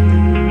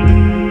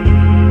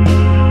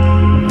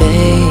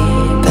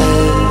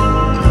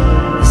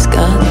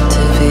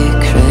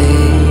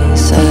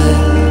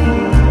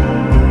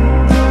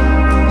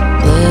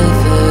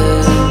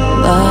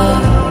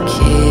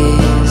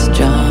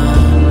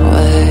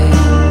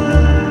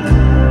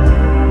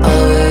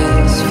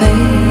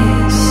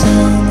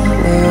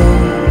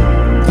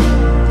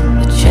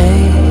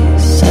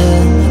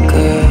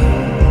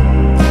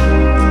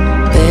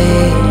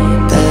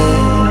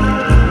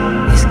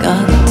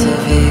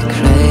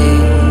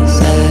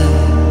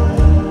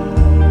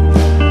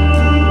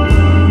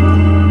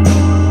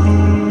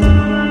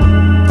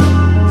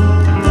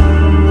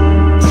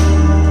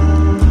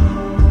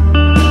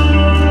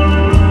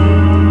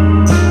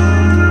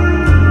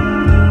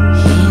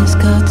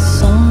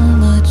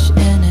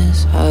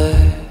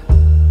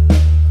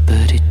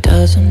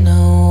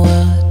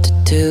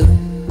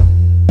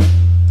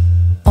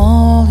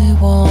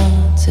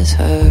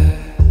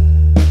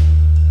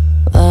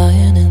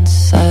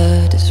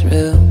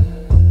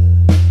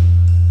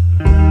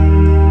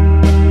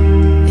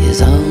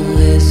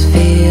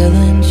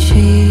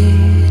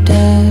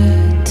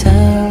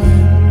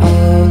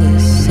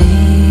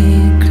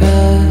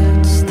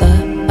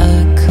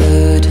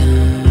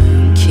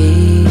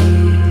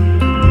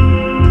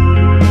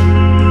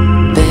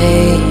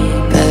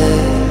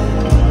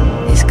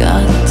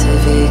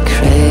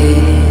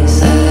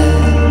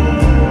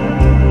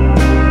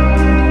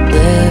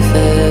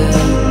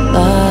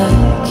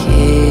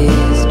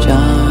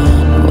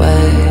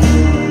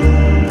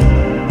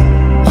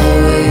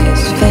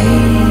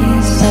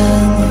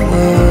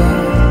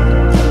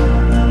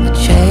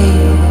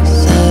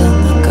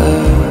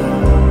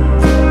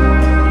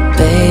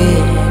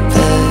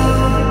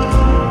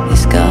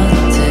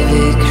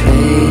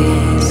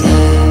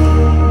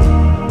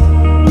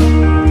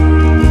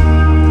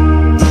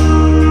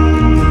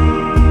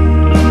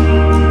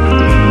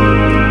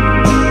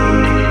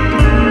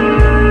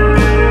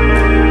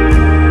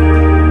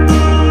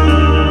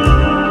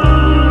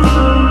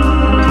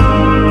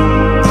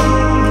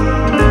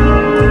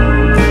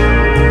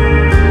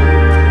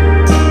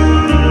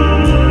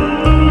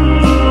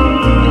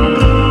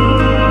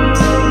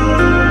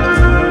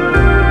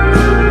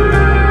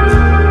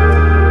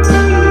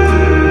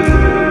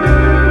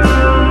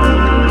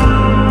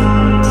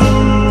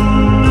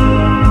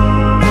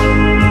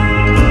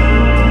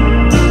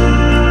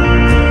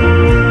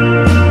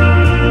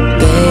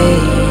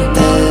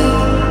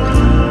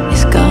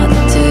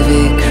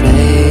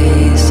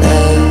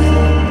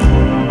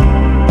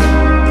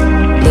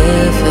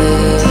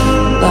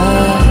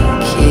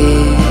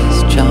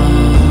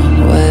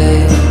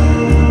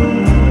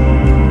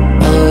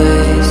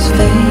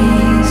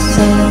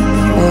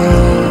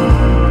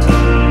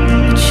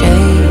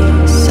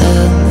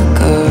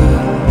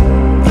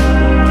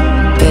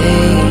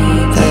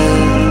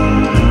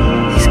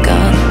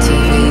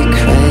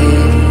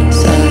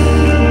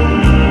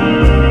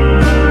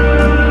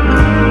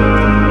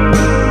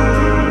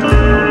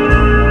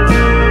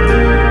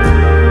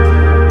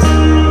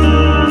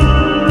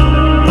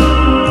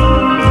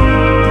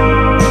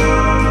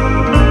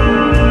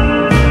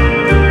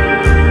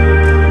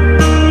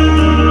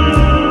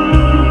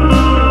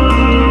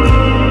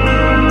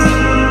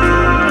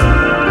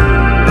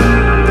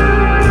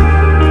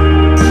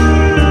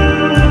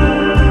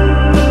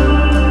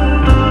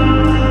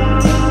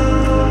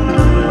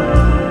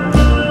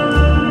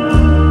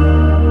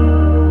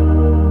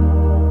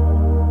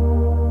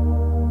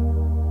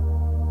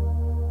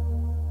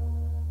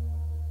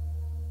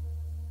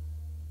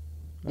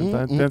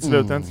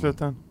 Den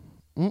slutar.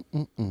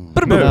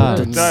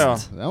 Där. Där ja.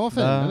 Den var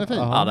fin, den är fin.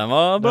 Ja, den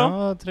var bra. Den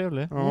var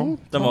trevlig.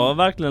 Den var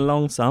verkligen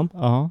långsam.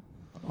 Ja.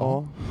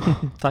 Ja.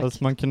 Tack.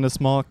 Fast man kunde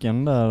smaka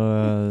den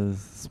där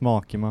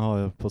smaken man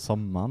har på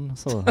sommaren.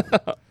 Så.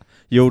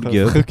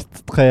 Jordgubb.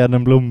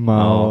 Fruktträden blomma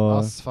Ja. och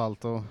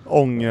Asfalt och...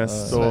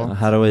 Ångest och...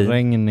 Heroin.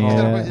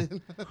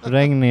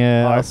 regnig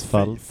Nej,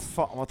 asfalt. fy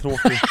fan vad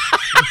tråkigt.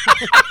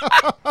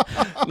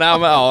 Nej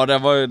men ja, det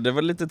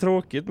var lite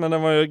tråkigt, men det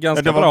var ju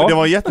ganska bra. Det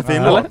var en jättefin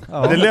Ja. låt.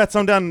 Ja. Det lät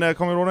som den,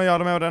 kommer du ihåg när jag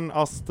hade med den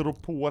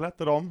Astropol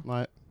hette de?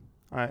 Nej.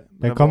 Nej.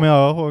 Det kommer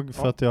jag ihåg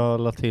för att jag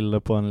la till det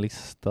på en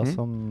lista Mm.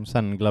 som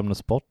sen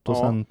glömdes bort och Ja.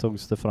 sen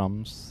togs det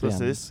fram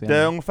Precis. senare.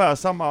 Det är ungefär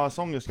samma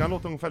sångerskan,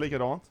 låter ungefär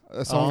likadant.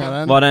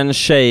 Sångaren. Var det en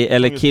tjej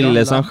eller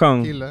kille som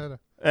sjöng? Kille är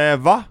det.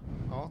 Va?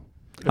 Ja.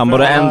 Han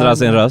borde ändra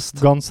sin röst.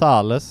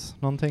 Gonzales,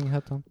 någonting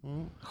hette han.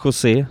 Mm.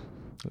 José.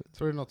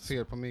 Tror det är något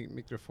fel på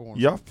mikrofon.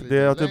 Ja, det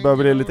är att du börjar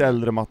bli lite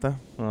äldre, Matte.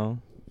 Ja.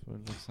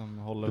 Liksom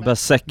hålla Du börjar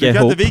säcka Du kan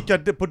ihop. inte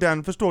vika på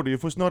den, förstår du. Du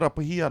får snurra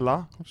på hela.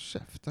 Håll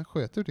käften,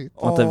 sköt du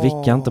ditt. Matte,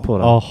 vicka inte på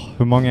den.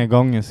 Hur många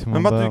gånger ska man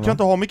Men Matte, behöva? du kan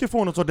inte ha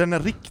mikrofonen så den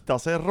riktar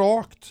sig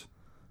rakt.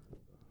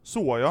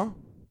 Så ja.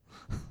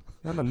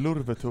 Jävla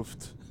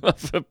lurvetufft.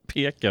 Varför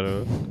pekar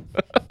du?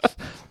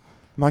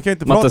 Man kan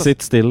inte Matte, prata.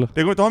 sitt still.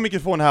 Det går inte att ha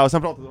mikrofonen här och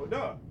sen prata så.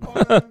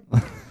 Dö!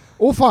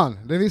 Fan,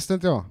 det visste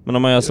inte jag. Men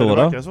om man gör så Det då?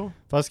 verkar så.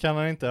 Fast kan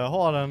han inte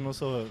ha den och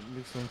så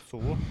liksom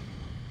så?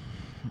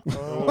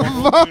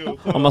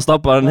 Om man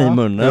stoppar den i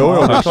munnen? Jo,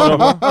 det klarar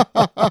man.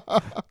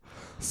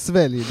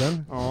 Svälj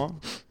den. Ja.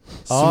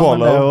 Ja, Swallow.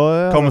 men det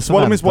var- Come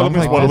swallow me, swallow me,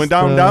 förväntan swallow me,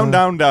 faktiskt, down,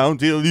 down, down, down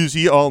till you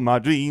see all my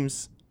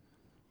dreams.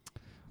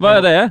 Vad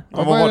är det? Ja,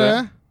 Vad vad är var det?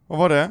 det? Vad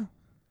var det?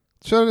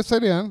 Säg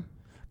det igen.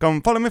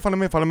 Come follow me, follow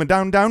me, follow me,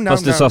 down, down, down.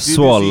 Fast du down sa till you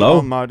see swallow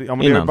all my- Ja men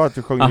det är innan. bara att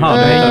du sjöng Aha, det.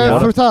 det är inte bra.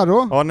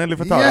 Frutaro. Ja, Nelly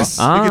Furtado. Yes!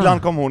 Vilket Ah.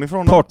 land kom hon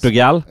ifrån då?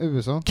 Portugal.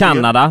 USA.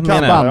 Kanada menar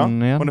jag. Ja.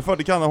 Spanien. Hon är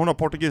född i Kanada, hon har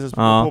portugisiskt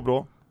Ja.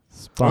 påbrå.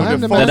 Vad hände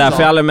Det med Det är detta?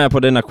 därför jag aldrig är med på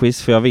dina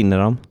quiz, för jag vinner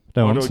dem.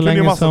 Det var Ja, inte då så kunde ju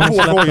länge massa sedan.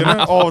 två frågor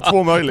nu av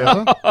två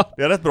möjliga.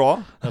 Det är rätt bra.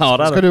 Ja,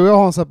 det är Ska det. du och jag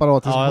ha en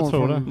separat Ja, jag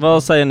diskussion? tror det.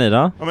 Vad säger ni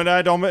då?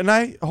 Ja, men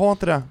nej, ha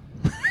inte det.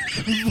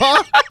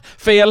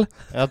 Fel!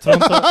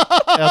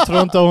 Jag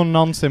tror inte hon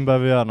någonsin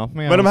behöver göra något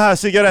mer. Men de här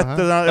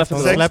cigaretterna efter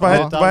De sex, släppte vad ett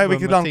hette, album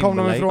vilket med land kom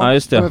de Timberlake. ifrån? Ja,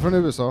 just De är det. från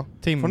USA.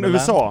 Från Timberland.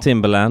 USA.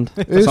 Timberland.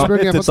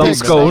 Ursprungligen från Som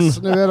Texas.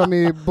 skon. Nu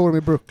är bor de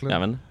i Brooklyn. Ja,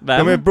 men De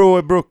är vem?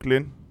 i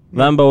Brooklyn.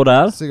 Vem bor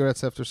där?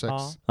 Cigarettes efter sex.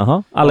 Ja.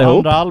 Jaha, allihop?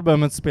 Andra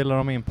albumet spelar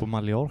de in på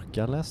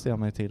Mallorca, läste jag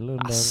mig till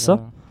under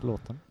Asså?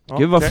 låten. Ja,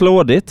 Gud vad okej.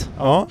 flådigt.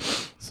 Ja,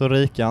 Så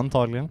rika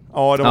antagligen.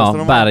 ja det Ja, måste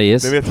de vara.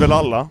 bergis. Det vet väl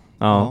alla.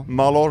 Ja.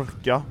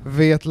 Mallorca.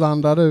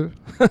 Vetlanda du.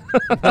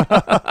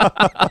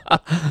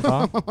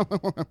 Ja.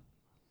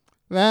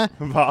 Nej.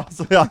 Va?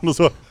 Så är han och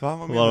så. Va,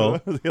 vad menar Vadå?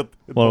 du? Helt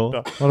Vadå?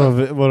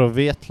 borta. Vadå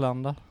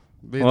Vetlanda?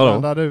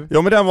 Vetlanda du.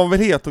 Ja men den var väl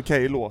helt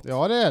okej låt.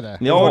 Ja det är det.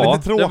 Ja,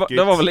 lite tråkigt.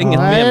 det var väl inget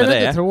Nej, mer det med är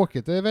inte det.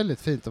 tråkigt. Det är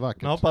väldigt fint och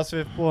vackert. Nu hoppas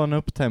vi på en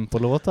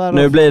upptempo-låt här.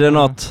 Nu blir det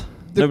något.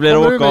 Nu blir det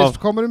åka av.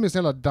 Kommer du med sån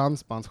jävla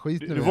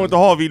dansbandsskit nu? Du får inte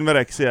ha Wilmer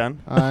X igen.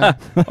 Nej.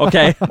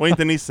 Okej, Och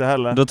inte Nisse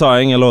heller. då tar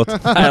jag ingen låt. Nej,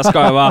 jag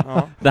skojar bara.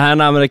 Ja. Det här är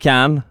en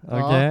amerikan.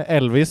 Okej,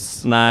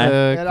 Elvis. Nej.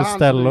 Är det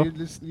Costello. han som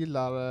du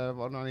gillar?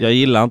 Vad han Jag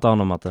gillar inte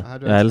honom, Matte. Nej,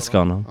 du Jag älskar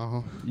honom.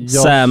 Jaha.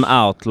 Sam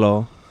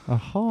Outlaw.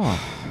 Jaha,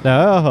 det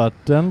har jag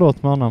hört. En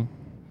låt med honom.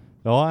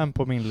 Jag har en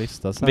på min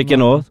lista sen. Vilken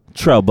då?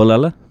 Trouble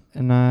eller?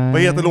 Nej.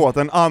 Vad heter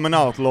låten? I'm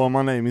an outlaw,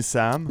 my name is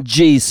Sam.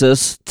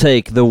 Jesus,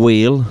 take the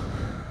wheel.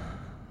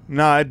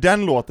 Nej,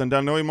 den låten,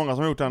 den har ju många som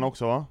har gjort den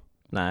också va?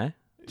 Nej,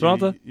 tror jag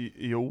inte.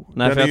 Jo.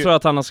 Nej, Den för jag är- tror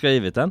att han har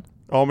skrivit den.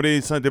 Ja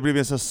men det blev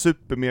en sån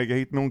supermega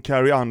hit med hon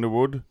Carrie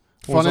Underwood. Hon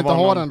Får han som inte var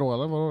ha någon- den då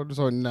eller? Vadå? Du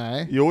sa ju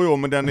nej. Jo,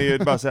 men den är ju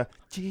bara såhär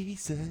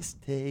Jesus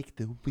take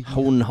the wheel.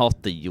 Hon har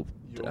inte gjort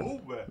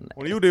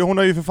den. Hon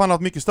har ju för fan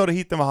haft mycket större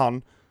hit än vad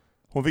han.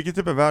 Hon fick ju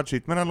typ en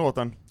världshit med den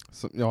låten.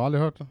 Så, jag har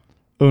aldrig hört den.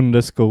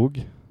 Under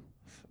skog.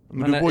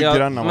 Men du bor ju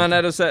grannar. men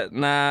är du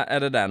nej, är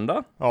det den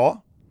då?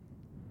 Ja.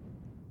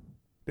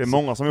 Det är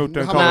många som har gjort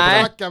den. Han Nej.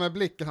 snackar med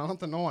blicken, han har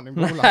inte en aning.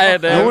 Brola. Nej,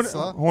 det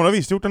är- Hon har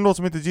visst gjort en låt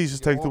som heter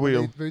Jesus take the Ja, men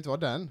wheel. det behöver inte vara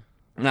den.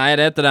 Nej,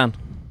 det är inte den.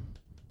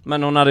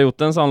 Men hon hade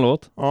gjort en sån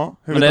låt. Ja,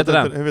 hur Men vet det är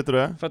du inte hur vet du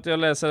det? För att jag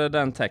läser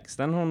den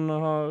texten hon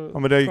har... Ja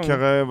men det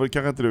sjungit.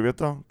 kanske inte du vet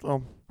då.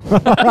 Ja.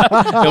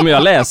 Ja, men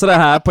jag läser det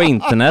här på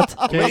internet.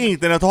 Men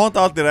internet har inte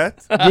alltid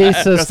rätt.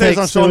 Jesus Jag säger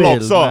som takes the Sean Locke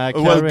wheel sa. med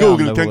Well, Carrie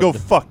Google can Underwood. go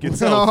fuck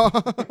itself. Ja.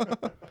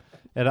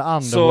 Är det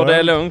Underworld? Så det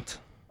är lugnt.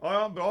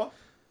 Ja, bra.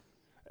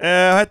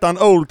 Hette han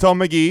Old Tom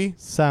McGee?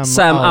 Sam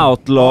Ja,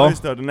 Outlaw.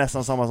 just det är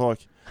nästan samma sak.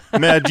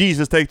 Med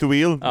Jesus take the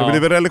wheel. Ja. Då blir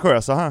vi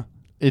religiösa här.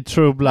 I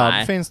True Blood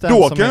Nej. finns det en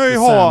Då som kan jag ju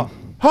heter ha...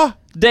 Sam. Ha!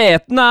 Det är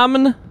ett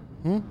namn.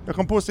 Jag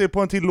kom på att se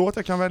på en till låt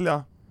jag kan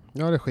välja.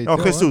 Ja, det skiter Ja,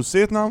 jag i. Jesus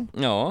är ett namn.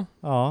 Ja.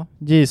 Ja,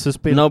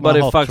 Jesus built Nobody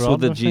my hot fucks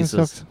rod with the finns Jesus.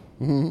 också.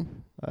 Mhm.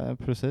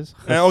 Precis.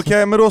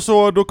 Okej, men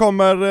då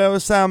kommer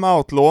Sam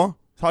Outlaw.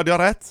 Hade jag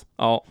rätt?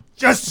 Ja.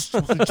 Yes!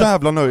 Jag är så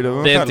jävla nöjd över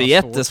mig Det är själv. inte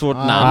jättesvårt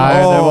Nej. namn.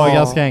 Nej, det var Åh.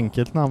 ganska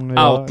enkelt namn.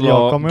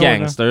 Outlaw kommer ihåg det.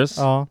 Gangsters.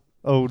 Ja,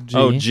 OG.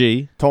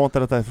 OG. Ta inte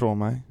detta ifrån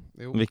mig.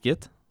 Jo.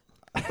 Vilket?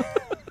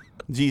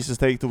 Jesus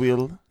take the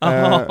wheel.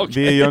 Aha,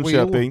 Vi är i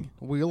Jönköping.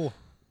 Will.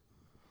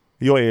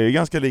 Jag är ju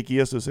ganska lik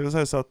Jesus, jag vill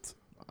säga så att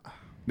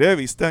Det är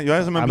visst det. Jag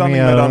är som en Ja,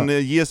 blandning mer- mellan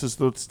Jesus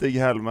och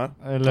Stig-Helmer.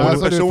 Eller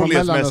Alltså, du är från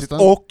Personlighetsmässigt Mellanöstern.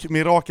 och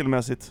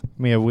mirakelmässigt.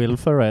 mer Will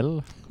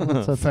Ferrell.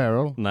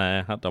 Farrell.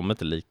 Nej, de är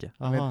inte lika.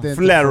 Aha. Det är inte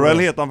Flarrell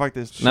heter han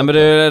faktiskt. Nej men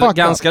det är Fuck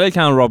ganska lik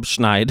han Rob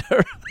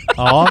Schneider.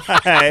 Ja,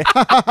 Nej,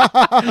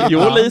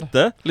 Jo,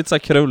 lite. Lite så här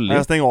krullig.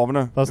 jag stänger av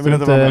nu. fast Jag du vill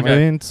inte, vara du med.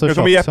 är inte så Nu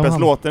kommer tjock som Jeppes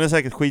han. låt, den är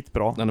säkert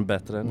skitbra. Den är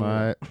bättre än...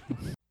 Nej.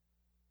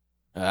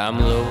 I'm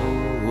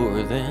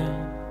lower than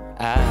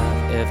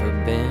I've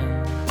ever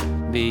been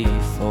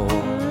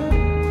before.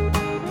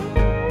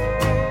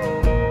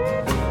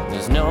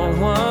 There's no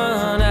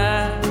one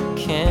I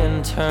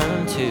can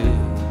turn to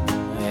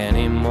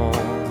anymore.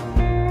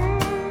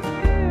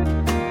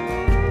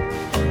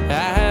 I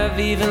have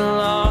even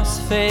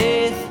lost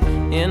faith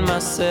in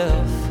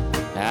myself.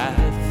 I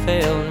have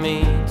failed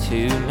me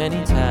too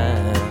many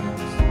times.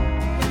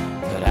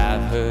 But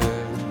I've heard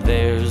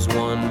there's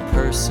one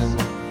person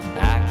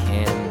I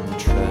can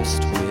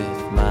trust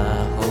with my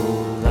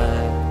whole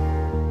life.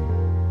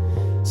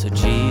 So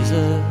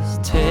Jesus,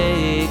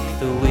 take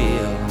the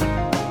wheel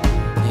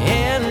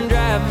and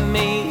drive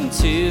me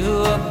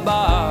to a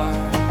bar,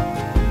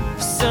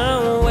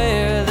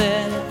 somewhere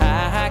that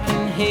I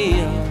can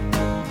heal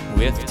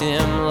with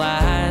dim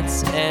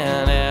lights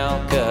and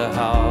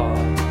alcohol.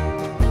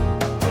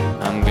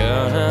 I'm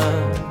gonna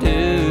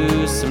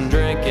do some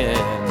drinking,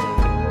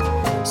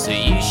 so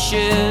you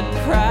should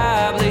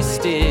probably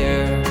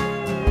steer.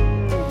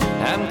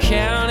 I'm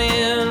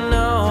counting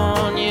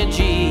on you,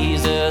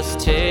 Jesus,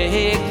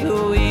 take the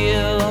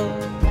wheel.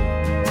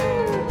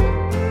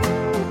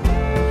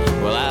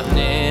 Well, I've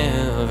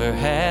never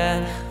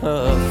had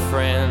a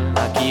friend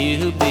like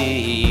you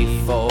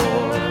before.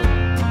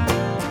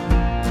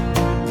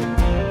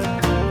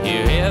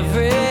 You're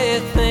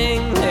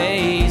everything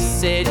they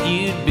said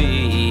you'd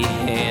be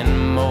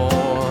and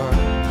more.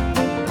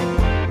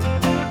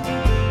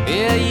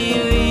 Yeah,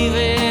 you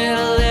even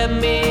let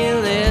me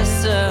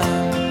listen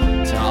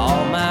to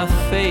all my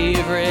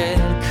favorite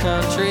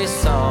country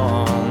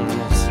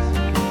songs.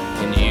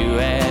 And you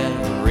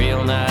add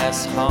real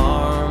nice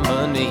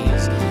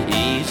harmonies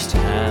each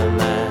time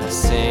I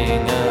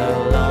sing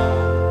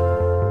along.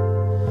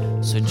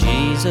 So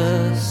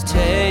Jesus,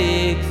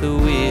 take the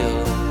wheel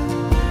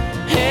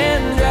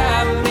and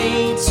drive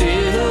me to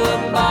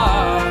a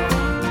bar,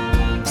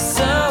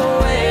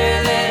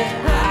 somewhere that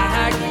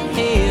I can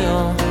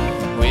heal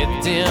with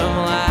dim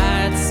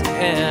lights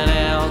and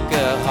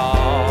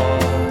alcohol.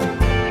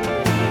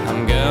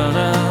 I'm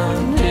gonna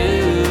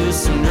do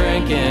some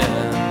drinking,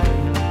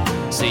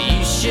 so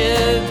you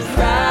should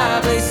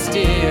probably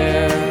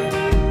steer.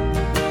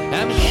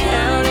 I'm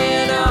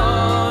counting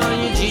on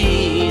you,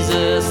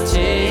 Jesus,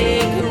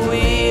 take the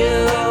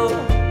wheel.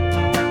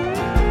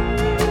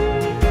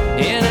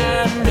 And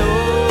I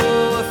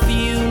know a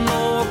few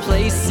more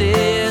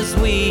places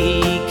we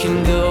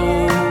can go.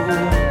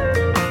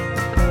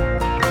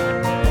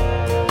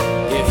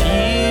 If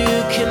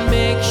you can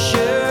make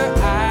sure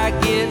I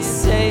get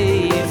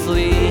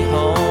safely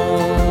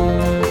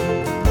home.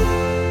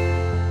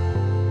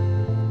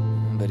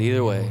 But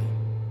either way,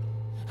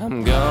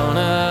 I'm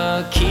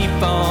gonna keep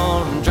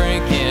on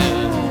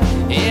drinking.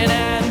 And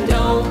I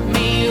don't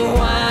mean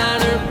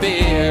wine or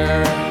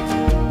beer,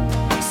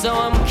 so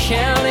I'm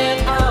counting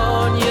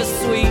on you,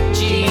 sweet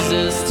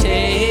Jesus,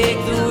 take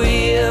the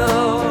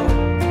wheel.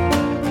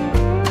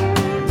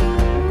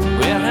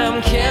 Well,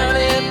 I'm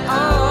counting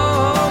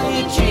on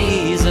you,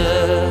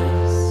 Jesus.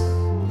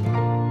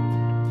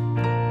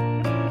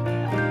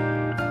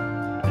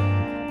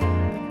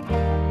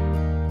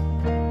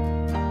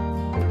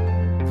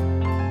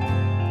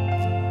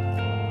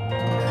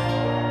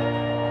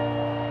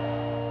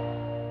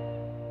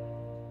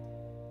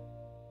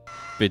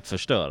 Byt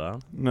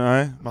förstöraren.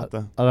 Nej,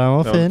 Matte. Ja, den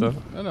var Jag fin. vet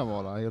inte. Ja, den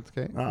var helt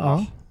okej.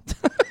 Ja.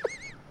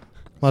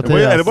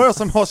 Är det bara jag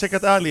som har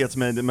käkat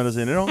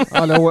ärlighetsmedicin idag?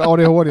 Eller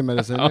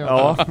ADHD-medicin.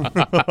 Ja.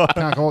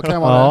 Kanske kan Ja.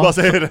 vara det. Vad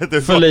säger du?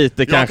 Du? För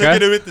lite Jag kanske.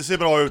 tycker du inte ser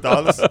bra ut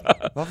alls.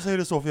 Varför säger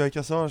du så? För jag är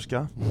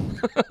kassörska.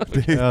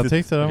 Jag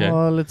tyckte den Okej.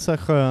 var lite så här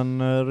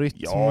skön rytm.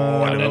 Ja, det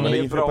var Den väl är ju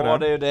inget fel på bra,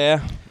 det det. är ju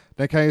det.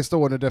 Den kan ju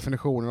stå under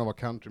definitionen av vad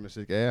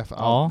countrymusik är. För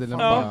Ja. allt. Det är Ja.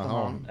 bara,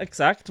 ja.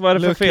 Exakt, vad är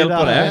det för Look fel it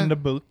på up det? in the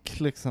book,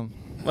 liksom.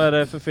 Vad är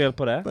det för fel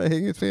på det? Det är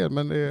inget fel,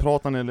 men det är...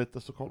 Pratar ni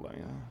lite så kollar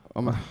jag.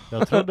 Ja, men,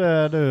 Jag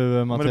trodde du,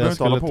 behöver Mattias,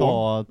 inte hålla skulle på.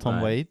 ta Tom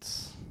Nej.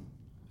 Waits.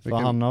 För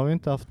Vilken- han har vi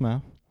inte haft med.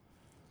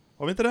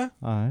 Har vi inte det?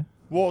 Nej.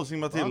 Waltzing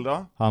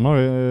Matilda. Han har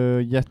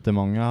ju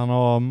jättemånga. Han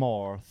har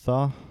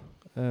Martha.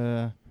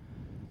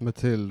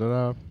 Matilda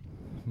där.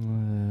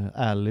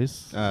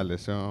 Alice.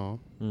 Alice, ja.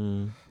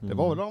 Det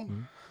var väl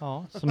dem?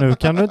 Ja, så nu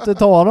kan du inte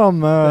ta dem,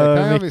 Det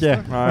kan jag Micke.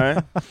 visst. Nej.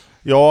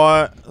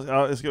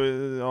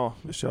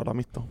 Vi kör där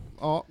mitt då.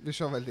 Ja, vi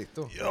kör väl dit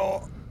då.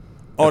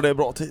 Ja, det är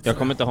bra tid. Jag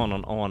kommer inte ha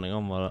någon aning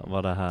om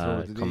vad det här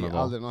Tror du, det kommer är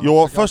aldrig vara. någon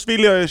Ja, som ska- först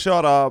ville jag ju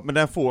köra, men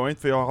den får jag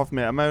inte för jag har haft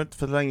med mig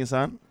för länge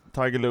sedan.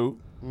 Tiger Lou.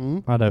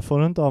 Ja, det får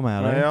du inte ha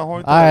med dig. Nej, jag har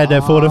inte Nej,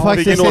 det får du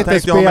faktiskt Vilken låt inte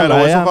tänkte jag ha med spela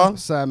då i så igen. fall?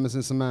 Sam med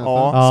sin Samantha.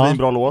 Ja,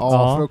 svinbra låt. Ja,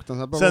 Ja.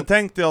 fruktansvärt bra. Sen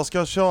tänkte jag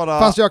ska köra...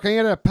 Fast jag kan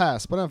ge dig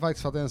pass på den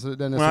faktiskt för att den är så Nej,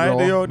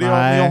 bra.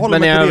 jag håller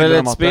Men ni med har till väl reglerna,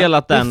 inte Matte.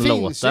 spelat den det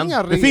finns låten? inga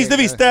Det regler. finns det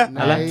visst det!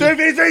 Nej. Det finns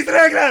visst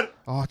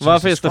regler!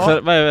 Vad finns det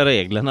för, vad är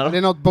reglerna Det då?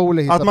 är något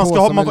bolig hittar Att man på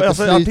ska ha, som är lite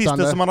alltså flytande.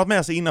 artister som man har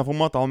med sig innan får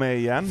man inte ha med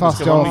igen. Fast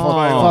Det ska vara jag, nytt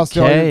varje gång. fast,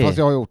 Okej. fast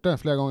jag har gjort det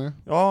flera gånger.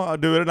 Ja,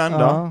 du är den enda.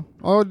 Ja.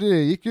 Ja, det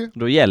gick ju.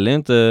 Då gäller ju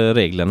inte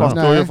reglerna. Fast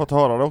då. du har ju Nej. fått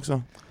höra det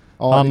också.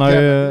 Ja, Han det har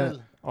kan ju- jag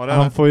väl. Ja, det är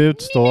Han det. får ju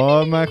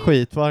utstå med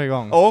skit varje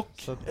gång. Och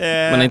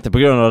Men inte på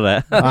grund av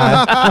det. Nej,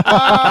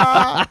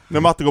 när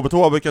Matte går på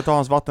toa brukar jag ta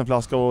hans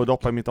vattenflaska och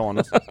doppa i mitt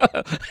anus.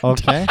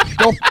 okej.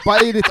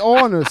 Doppa i ditt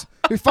anus.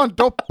 Hur fan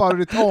doppar du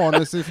ditt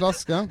anus i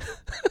flaskan?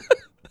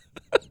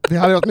 Det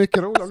hade varit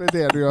mycket roligt om det är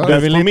det du gör. Du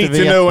vill For inte me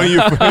to veta. know and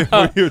you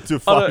for you to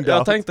Ja, find jag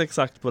out. tänkte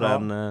exakt på Ja.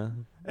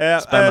 den.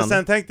 Spännande.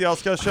 Sen tänkte jag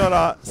ska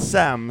köra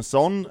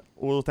Samson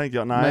och då tänkte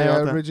jag nej, jag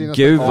Med inte. Regina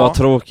Gud Spektor. vad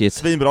tråkigt.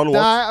 Svinbra låt.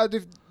 Nej,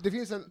 det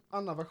finns en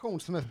annan version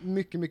som är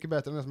mycket, mycket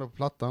bättre än den som är på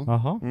plattan.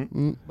 Jaha.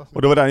 Mm.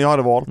 Och det var den jag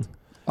hade valt.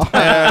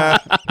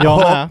 Jag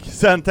med. Och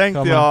sen tänkte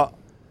Jag med. jag,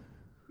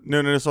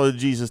 nu när du sa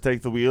Jesus Take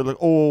the Wheel,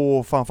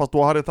 fan fast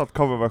då hade jag tagit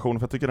coverversionen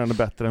för jag tycker den är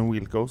bättre än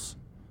Wilcos.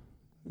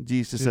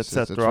 Jesus Jesus,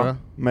 etc. tror jag.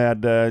 Med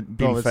Bill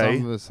David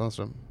Fay.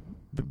 Sandström.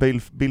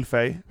 Bill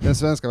Fay. Den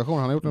svenska versionen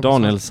han har gjort.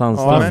 Daniel Ja,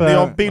 Sandström. men Varför-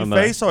 ja, Bill Ja, Fay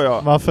nej. sa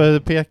jag. Varför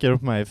pekar du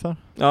på mig för?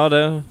 Ja,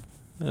 det...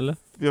 Eller?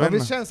 Jag Men vet det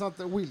inte. känns som att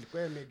Wilco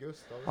är med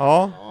Gustav.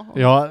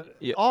 Ja.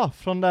 Ja,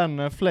 från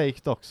den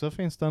Flaked också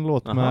finns det en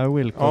låt Aha. med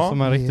Wilco Ja.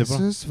 som är riktigt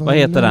bra. Vad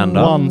heter den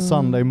då? One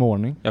Sunday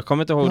Morning. Jag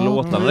kommer inte ihåg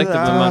låtarna riktigt,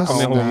 men man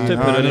kommer ihåg typ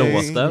hur det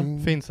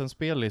låter. Finns en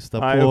spellista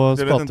Nej, på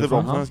det lät inte bra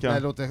på Spotify. svenska. Det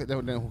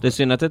låter... Det är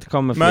synd att det inte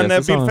kommer fler Men Bill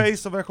säsonger.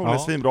 Fays version är Ja.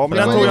 svinbra, men Men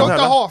den Men tog det jag går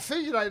inte inte heller. ha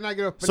 4 i den här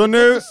gruppen. Så Det nu-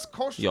 är inte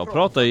korsprat. Jag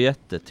pratar ju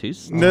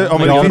jättetyst. Nu, ja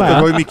men Jag det med. var ju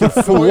Du har ju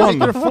mikrofon.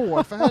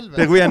 mikrofon för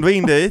helvete. Det går ju ändå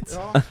in dit.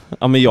 Ja.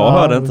 Ja, men jag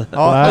hörde inte.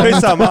 Ja, Nej. det är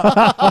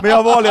samma. Men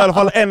jag valde i alla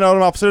fall en av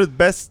de absolut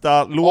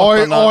bästa Oj,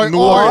 låtarna oj, oj,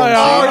 någonsin.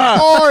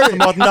 oj, Som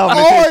har ett namn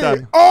i oj,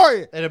 titeln.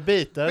 oj! Är det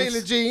Beatles?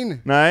 Billie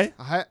Jean. Nej,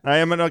 Nej,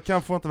 nej men jag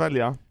kan få inte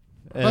välja.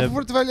 varför får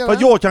du inte välja För att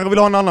den? jag kanske vill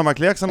ha en annan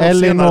McLeod som någon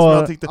Elinor- senare som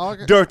jag tyckte. Ja,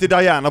 okej. Dirty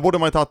Diana borde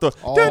man ju tagit då.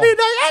 Ja. Dirty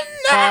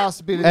Diana!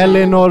 Fast Billie Jean.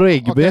 Elinor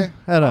Rigby Okej.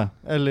 är det.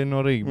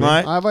 Elinor Rigby.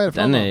 Nej. Nej, vad är det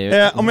för Den någon?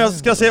 är ju... Om jag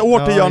ska säga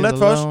årtiondet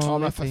först. Ja,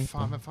 men för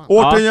fan, men fan.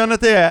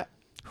 Årtiondet är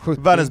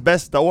 70. världens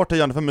bästa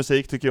årtionde för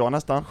musik tycker jag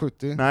nästan.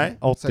 70. Nej,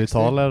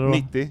 80-tal är det då?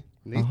 90.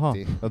 Jaha,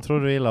 90. jag tror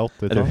du gillar Är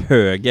du 80-tal.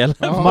 hög eller?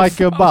 Ja.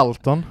 Michael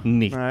Bolton.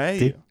 90.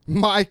 Nej.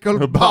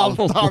 Michael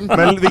Baltan.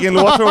 Men vilken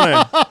låt tror ni?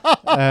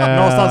 Eh,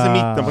 Någonstans i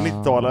mitten på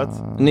 90-talet.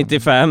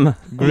 95.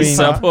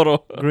 Gissar jag på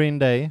då. Green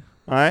Day.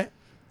 Nej.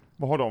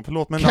 Vad har de för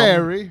låt med namn?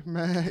 Carrie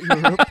med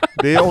Europe.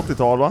 Det är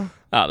 80-tal va?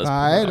 Ja, det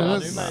Nej, den Ja, är...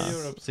 det är med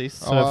i Europe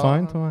sist, Ja. så det får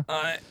inte vara med.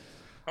 Nej.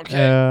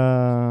 Okej.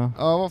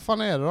 Ja, vad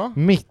fan är det då?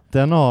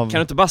 Mitten av... Kan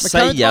du inte bara Men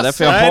kan du säga inte det?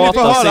 För bara jag säga det?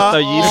 hatar att Ni får sitta och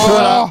höra.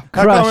 gissa. Ja.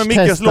 Här Crash kommer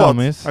Mickes Test låt.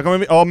 Dummies. Här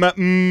kommer, ja men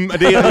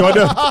det är, jag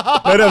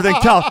har döpt en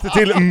katt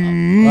till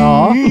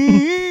Ja,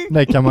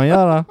 det kan man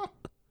göra.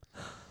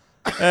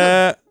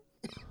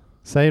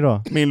 Säg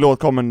då. Min låt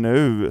kommer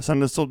nu.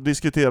 Sen så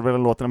diskuterar vi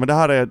den låten. Men det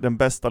här är den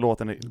bästa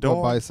låten Då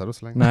idag. bajsar du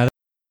så länge. Nej,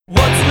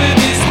 What's with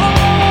these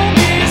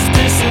homies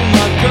dissing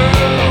my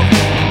girl?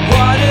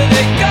 Why do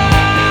they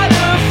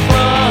gotta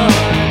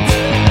front?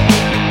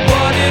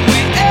 What did we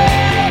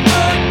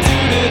ever do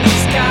to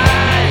these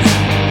guys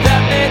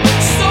that made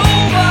them so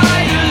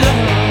violent?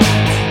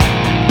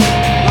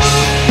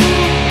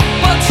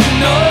 But you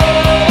know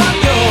I'm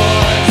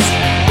yours,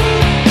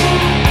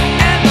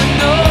 and I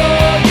know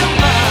you're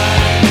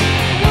mine.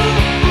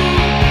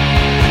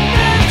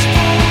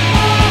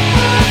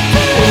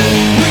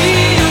 We,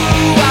 you,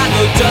 I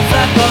know just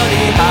like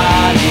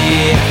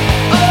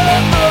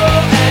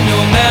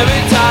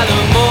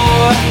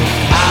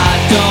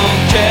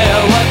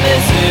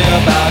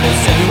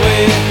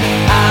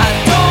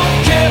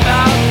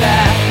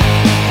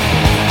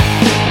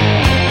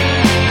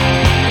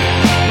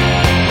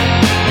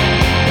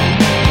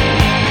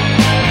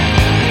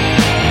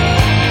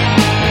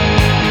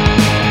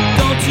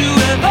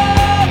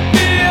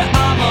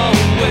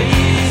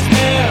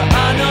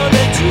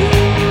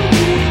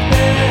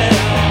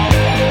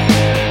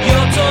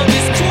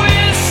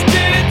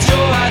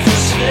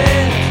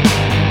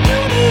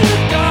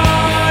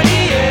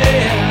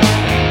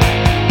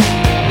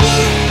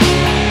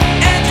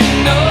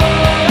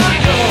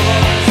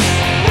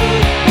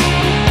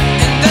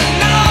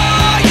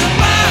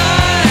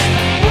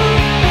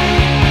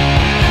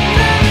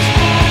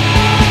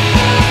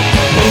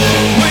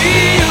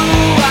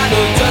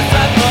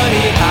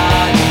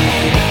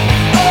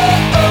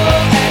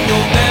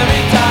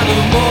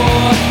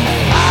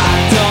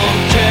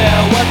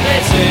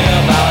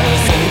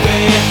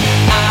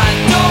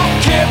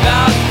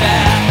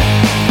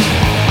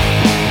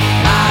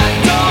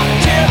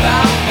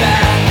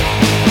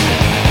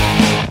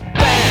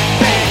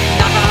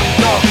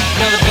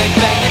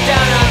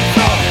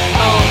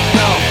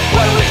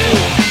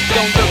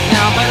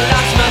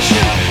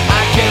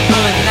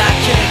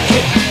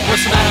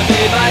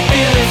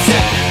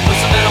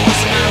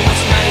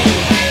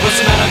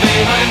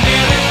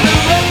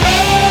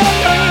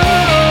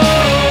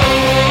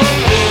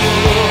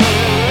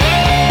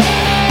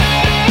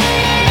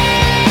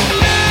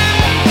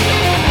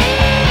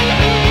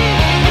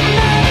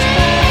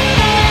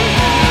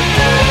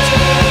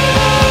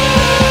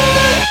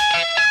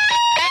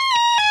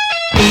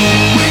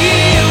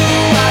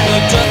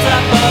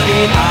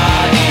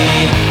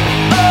honey.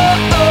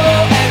 Oh,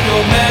 oh, and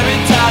you're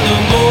married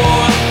Tyler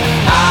Moore.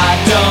 I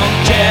don't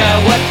care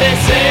what they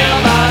say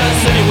about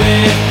us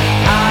anyway.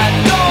 I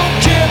don't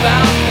care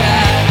about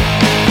that.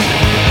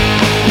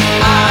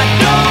 I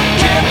don't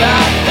care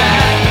about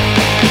that.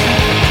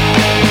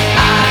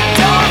 I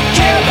don't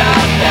care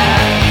about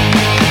that.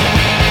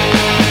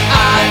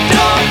 I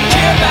don't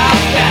care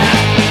about that.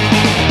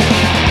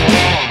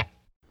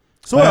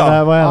 Så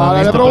ja. Vad är Ja, han det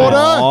är inte bra bryr-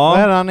 det. Vad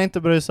är det han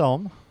inte bryr sig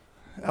om?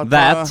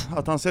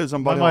 Att han ser ut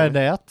som Men vad är Buddy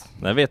Holly.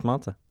 det? Det vet man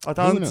inte. Att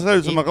han ser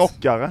ut som en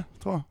rockare,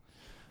 tror jag.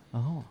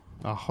 Jaha.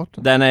 Jaha.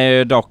 Den är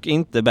ju dock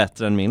inte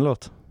bättre än min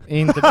låt.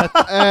 Inte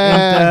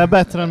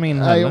bättre än min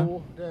heller.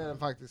 Jo, det är den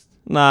faktiskt.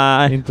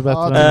 Nej. Inte bättre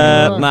Ja, än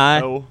det- min.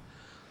 Nej. Jo.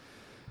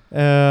 Det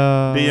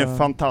Det är en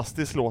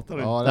fantastisk låt. Är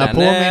det? Ja, det det Den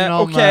påminner är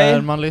om okej.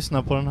 när man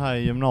lyssnar på den här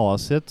i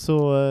gymnasiet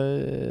så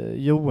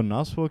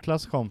Jonas, vår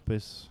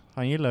klasskompis,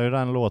 han gillar ju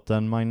den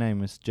låten My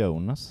Name is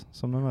Jonas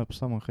som är med på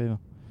samma skiva.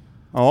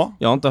 Ja.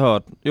 Jag har inte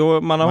hört.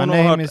 Jo, man har My nog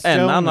name hört is en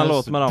Jonas. annan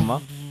låt med dem,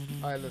 va?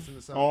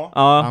 Ja.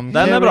 Ja, I'm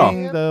den är bra.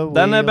 hearing the Den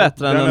är wheel.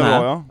 bättre än Den den är här.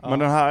 bra, ja. Ja. Men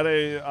den här är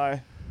ju,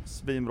 nej,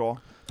 svinbra.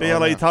 Det Ja,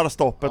 gäller det-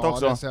 gitarrstoppet Ja,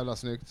 också. det är så jävla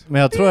snyggt.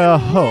 Men jag tror jag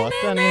har hört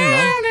den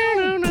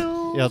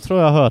innan. Jag tror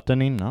jag har hört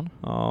den innan.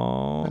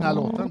 Ja. Den här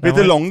låten. Vet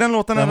du hur lång den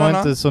låten är? Den var Anna?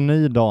 inte så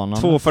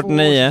nydanande.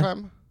 2.49.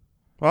 2.25.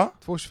 Va?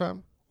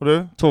 2.25. Och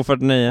du?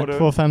 2.49. Och du?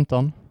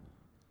 2.15.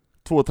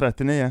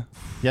 2.39.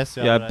 Yes,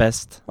 Jag är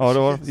bäst. Ja, det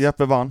var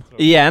Jeppe vann.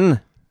 Igen.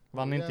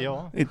 Vann inte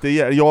jag? Inte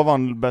jag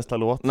vann bästa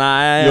låt.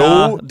 Nej, Jo.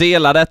 ja,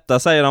 dela detta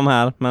säger de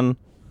här, men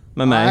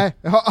med mig. Nej,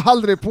 jag har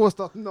aldrig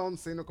påstått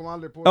någonsin och kommer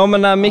aldrig på. Ja,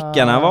 men när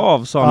mickarna var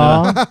av sa ni.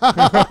 Ja.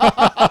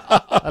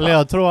 Eller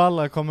jag tror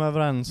alla kom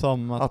överens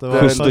om att det var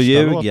Schysst att första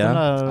ljuga. låten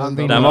där.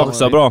 Andra Den var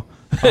också bra.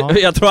 Ja.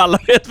 Jag tror alla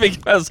vet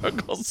vilken som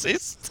kom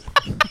sist.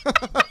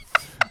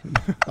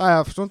 Nej,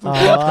 jag förstår inte.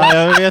 Ja,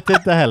 jag vet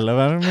inte heller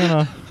vad du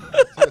menar.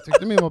 Jag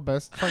tyckte min var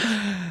bäst faktiskt.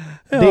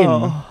 Din?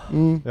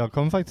 Mm. Jag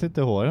kommer faktiskt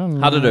inte ihåg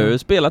den. Hade du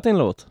spelat din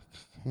låt?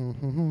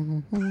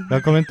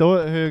 Jag kommer inte ihåg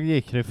hur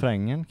gick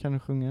refrängen. Kan du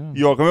sjunga den?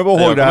 Jag kommer bara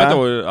Jag ihåg det kommer här. inte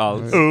ihåg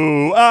alls.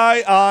 Oh,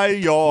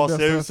 aj, jag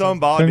ser ut som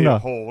Buddy Sjung då.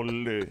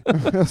 Holly.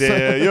 Det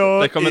Det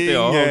gör kommer inte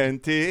jag ihåg.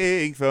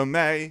 ingenting för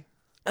mig.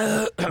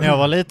 När jag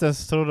var liten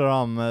så trodde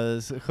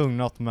de sjung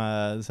något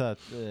med så här,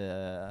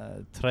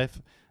 träff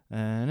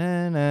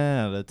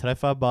eller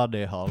träffa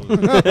Buddy Holly.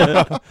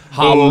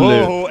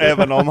 Hallu.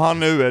 Även om han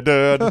nu är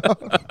död.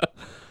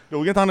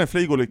 Dog inte han i en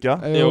flygolycka?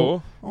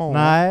 Jo. Oh.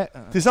 Nej,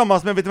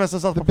 Tillsammans med, vet du vem som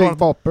satt The på Big planet?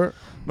 Bopper.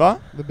 Va?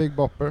 The Big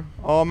Bopper.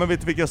 Ja, men vet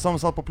du vilka som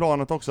satt på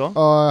planet också?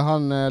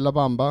 Han La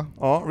Bamba.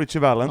 Ja,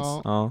 Richie Valens.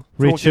 Ja. Ja.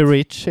 Richie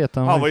Rich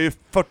heter Han han. var ju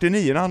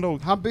 49 när han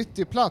dog. Han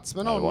bytte ju plats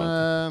med Nej, det någon...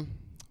 var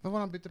vad var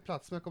han bytte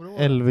plats med? Jag kommer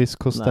ihåg. Elvis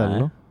Costello.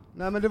 Nej.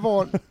 Nej men det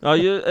var... Ja,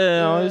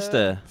 ja, just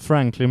det.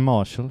 Franklin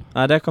Marshall.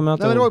 Nej, det kommer jag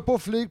Nej men inte det var ju ihåg. på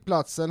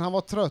flygplatsen, han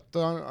var trött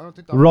och han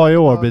tyckte... Roy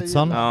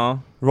Orbison. Ja.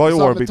 Roy Så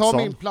ta Orbison.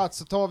 min plats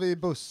så tar vi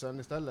bussen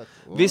istället.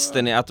 Och-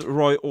 Visste ni att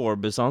Roy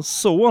Orbisons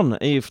son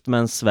är gift med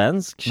en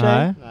svensk tjej?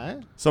 Nej. Nej.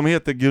 Som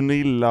heter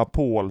Gunilla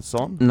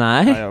Paulsson.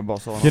 Nej. Nej, jag bara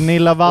sa.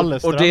 Gunilla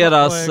Wallerström. Och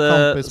deras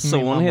är kompis med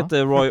min son mamma.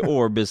 heter Roy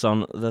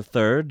Orbison the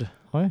third.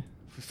 Oj.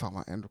 Fy fan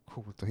vad ändå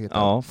coolt att heta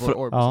Ja, Roy för-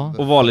 Orbison. ja.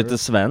 Och var lite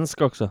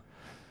svensk också.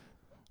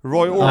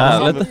 Roy Ja, Orbison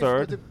Härligt. the han var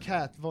third. typ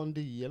Cat Von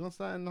D eller något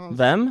sånt där.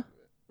 Vem?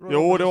 Roy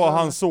Jo, det var Orbison.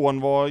 hans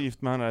son var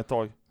gift med henne ett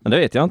tag. Men det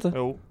vet jag inte.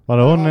 Jo.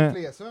 Vadå Har hon han är...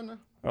 fler söner?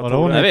 Jag Vadå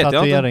tror hon det. Det är vet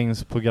jag inte.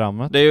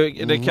 tatueringsprogrammet? Det är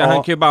ju, det kan, Ja. Han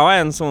kan ju bara ha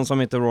en son som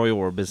heter Roy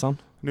Orbison.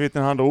 Ni vet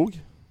när han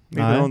dog?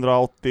 Nej.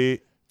 1980.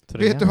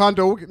 Vet du hur han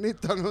dog?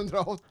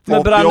 1980.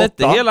 Men brann 88.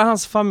 inte hela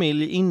hans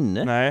familj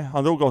inne? Nej,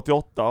 han dog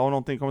 88 och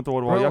någonting, kommer inte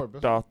ihåg, det var Roy Orbison.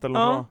 hjärtat eller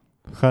Ja. något.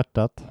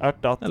 Stjärtat.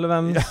 Ärtat. Eller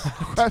vem?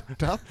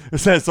 Stjärtat.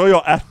 Sen så har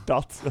jag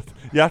ärtat.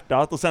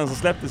 Hjärtat och sen så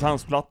släpptes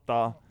hans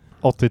platta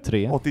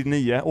 83.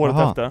 89, året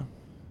Jaha. efter.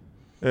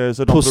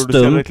 Så de Postumt.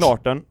 producerade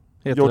klart den.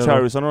 Heter George det då?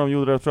 Harrison och de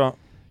gjorde det, tror jag.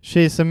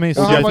 She's a Miss.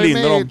 Ja, Och han Jeff var ju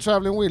Lindner med i om-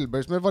 Traveling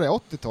Wilburys, men var det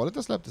 80-talet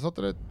det släpptes? Var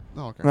det...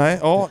 Ja, okej. Nej,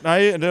 ja,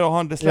 nej, det har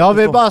han, det släpptes Jag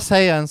vill på. bara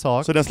säga en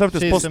sak. Så den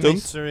släpptes She's a postumt.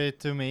 Mystery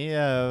to me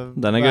är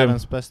Den är grym.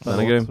 världens bästa Den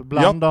är låt. grym.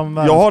 Bland de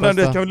Jag har världens den,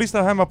 det bästa. kan vi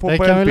lyssna hemma på Det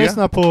på kan vi LP.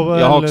 lyssna på.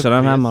 Jag har också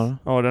den hemma.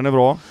 Ja, den är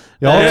bra.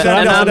 Jag har också En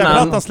den. Den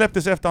annan- plattan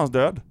släpptes efter hans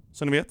död,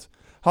 så ni vet.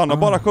 Han har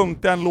bara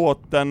sjungit den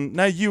låten,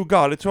 nej You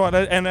Got It tror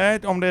jag, nej,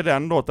 om det är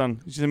den låten,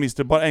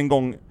 Mr. bara en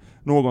gång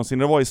någonsin.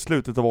 Det var i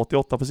slutet av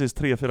 88, precis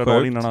 3-4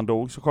 dagar innan han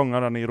dog, så sjöng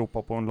han den i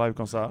Europa på en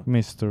livekonsert.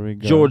 Mystery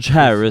Girl. George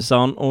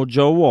Harrison och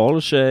Joe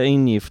Walsh är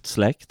ingift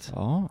släkt.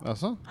 Ja.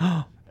 Alltså?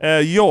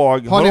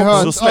 Jag Har ni har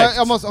också hört... släkt.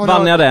 har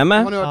Vann jag det Har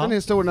med? ni hört Ja. en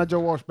historia när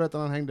Joe Walsh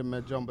berättade att han hängde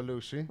med John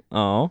Belushi?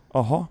 Ja.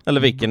 Jaha.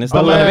 Eller vilken Ja,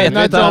 istället? men- Jag vet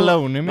nej, inte. John-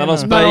 Balloni När menar de du?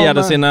 sprayade När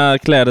de- sina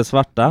kläder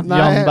svarta.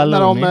 Nej, när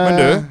de... Men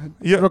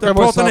du, råkar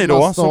vara i pratar ni samma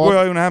då så stad. går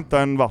jag in och hämtar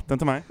en vatten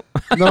till mig.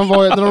 när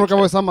de råkar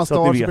vara i samma Så att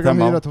ni stad så vet brukar de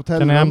hemma. hyra ett Kan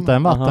hotellrum. ni hämta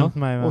en vatten Aha. åt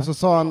mig? Och så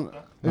sa han,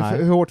 Nej.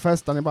 hur hårt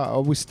festade ni?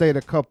 Bara, we stayed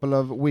a couple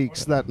of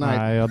weeks that night.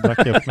 Nej, jag drack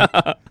upp mig.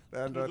 Det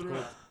är ändå rätt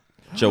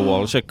coolt. Joe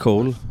Walsh är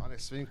cool. Han är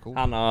svincool.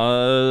 Han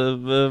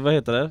har, vad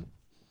heter det?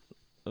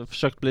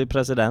 Försökt bli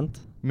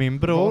president. Min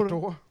Vart bror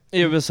då?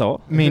 I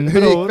USA. Min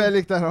Hur gick bror,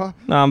 Belgic där då?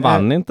 Nej, han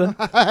vann inte.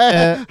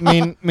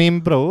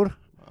 min bror,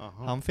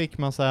 han fick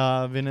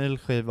massa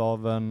vinylskiva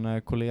av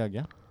en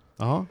kollega.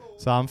 Jaha.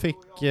 Så han fick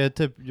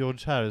typ George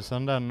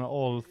Harrison, den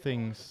All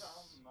Things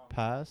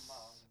Pass.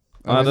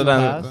 Ja, det är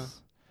den.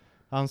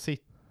 Han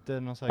sitter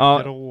någon sån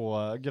här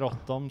Ja.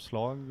 grått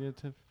omslag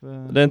typ.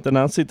 Det är inte när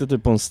han sitter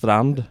typ på en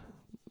strand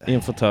i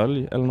en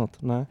fåtölj eller något.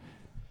 Nej.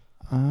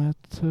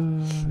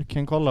 Jag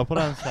kan kolla på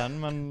den sen,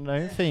 men den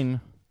är fin.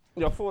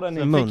 Jag får den i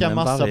Sen fick jag munnen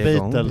massa varje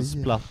gång.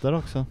 Beatles-plattor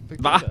också.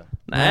 Va?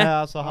 Nej.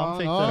 Alltså han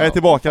fick Ja, det. Jag är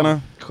tillbaka nu.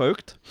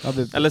 Sjukt. Ja,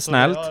 det... Eller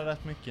snällt. Jag har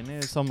rätt mycket nere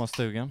i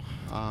sommarstugan.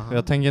 Aha.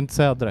 Jag tänker inte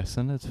säga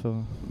adressen dit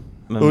för...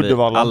 Men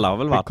Uddevalla. alla har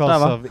väl varit där,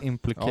 Because va? of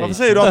implication. Varför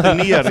säger du alltid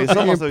nere i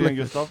sommarstugan,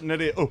 Gustav? När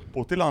det är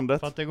uppåt i landet.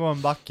 För att det går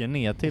en backe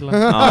ner till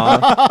Ja.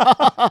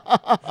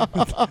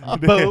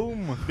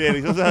 Boom! Det är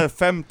liksom så här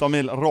 15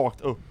 mil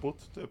rakt uppåt,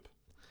 typ.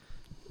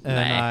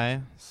 Nej,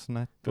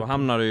 snett. Då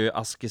hamnar du i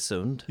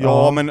Askesund.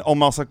 Ja, men om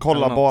man ska kolla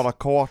Eller något. bara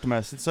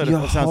kartmässigt så är det...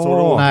 Jaha. Och sen så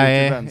åker till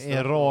Nej, vänster.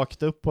 är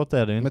rakt uppåt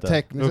är det inte. Men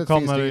tekniskt Då sett kommer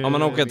finns det ju- ju- Om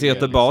man åker till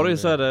Göteborg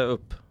så är det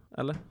upp.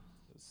 Eller?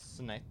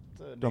 Snett.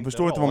 De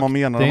förstår inte vad man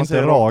menar Det är när man inte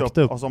säger rakt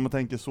upp. Alltså om man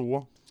tänker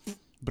så.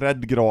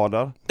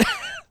 Breddgrader.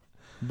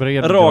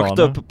 Rakt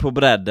upp på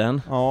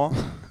bredden. Ja.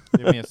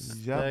 Det är,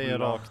 mest, det är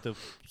Jävlar. rakt upp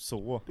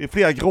så. Det är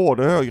flera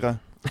grader högre.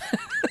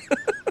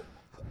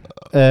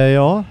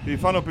 Ja. Vi är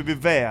fan uppe vid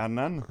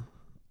Vänern.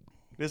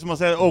 Det är som att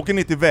säga, åker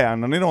ner till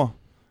Vänern idag.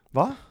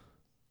 Va?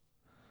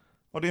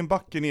 Ja, det är en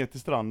backe ner till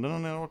stranden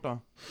och ner borta.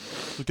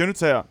 Så kan du inte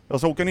säga. Jag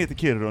ska åka ner till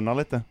Kiruna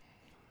lite.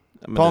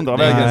 Men Ta andra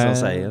det är ingen vägen.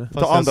 som säger.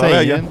 Fast Ta andra jag säger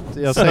vägen.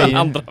 inte, jag säger,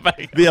 Andra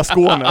vägen. Via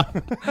Skåne.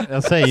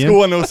 jag säger,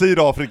 Skåne och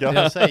Sydafrika.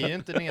 jag säger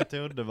inte ner till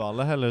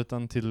Uddevalla heller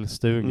utan till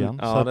stugan.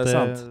 Ja, Så att det är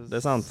sant. Det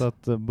är sant. Så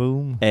att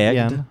boom. Ägd.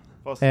 Igen.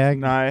 Fast, Ägd.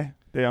 nej,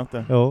 det är jag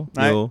inte. Jo.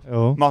 Nej. Jo.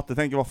 Jo. Matte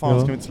tänker, vad fan Jo.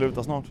 ska vi inte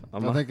sluta snart? Ja,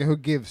 Jag men- tänker, who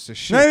gives a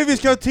shit? Nej, vi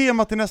ska ha ett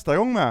tema till nästa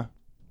gång med.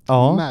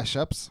 Ja.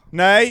 Mashups.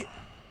 Nej!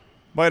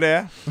 Vad är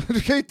det? Du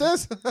kan ju inte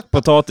ens... När man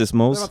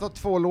Potatismos. tar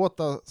två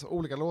låtar,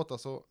 olika låtar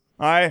så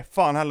Nej,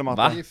 fan heller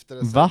Matte. Va? gifter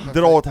det sig. Va?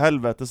 Dra åt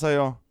helvete säger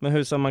jag. Men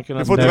hur ska man kunna...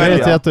 Du får Det inte vet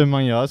välja. jag inte hur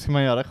man gör. Ska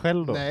man göra det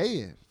själv då?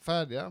 Nej,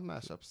 färdiga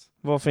mashups.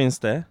 Vad finns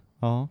det?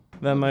 Ja.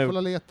 Vem har Du gjort...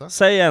 får leta.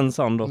 Säg en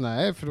sån då.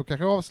 Nej, för då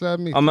kanske jag avslöjar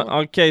mitt. Ja, men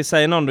okej,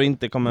 säg någon du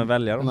inte kommer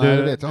välja då. Nej,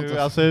 det vet jag du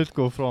inte. alltså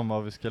utgår från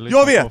vad vi ska lyssna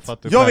Jag vet, på för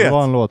att du jag själv vet.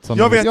 har en låt som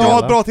Jag du vet, vill jag har ett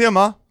spela. bra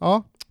tema.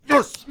 Ja.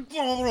 Yes!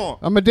 Fan vad bra!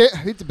 Ja, men det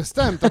är inte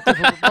bestämt att du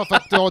får, bara för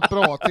att du har ett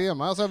bra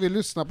tema. Alltså jag vill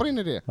lyssna på din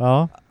idé.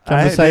 Ja, kan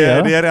Nej, du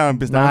säga det är redan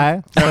bestämt.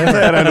 Nej. Jag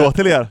säger det ändå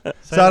till er.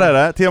 Så här är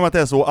det, temat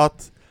är så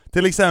att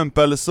till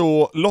exempel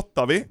så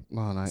lottar vi.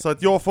 Nej. Så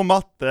att jag får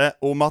Matte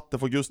och Matte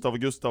får Gustav och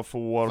Gustav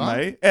får Va?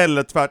 mig.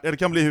 Eller tvärt, det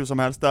kan bli hur som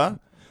helst där.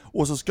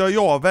 Och så ska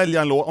jag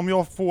välja en låt, om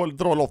jag får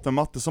dra lotten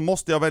Matte så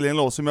måste jag välja en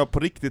låt som jag på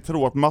riktigt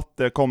tror att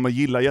Matte kommer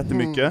gilla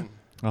jättemycket.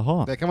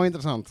 Jaha. Det kan vara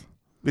intressant.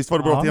 Visst var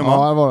det bra Ja. tema?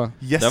 Ja, det var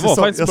det. Yes, Det var jag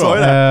sa- faktiskt jag bra. sa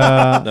ju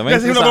det. Det var Jag är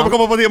så himla bra på att intressant.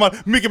 komma på teman,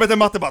 mycket bättre än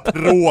Matte, bara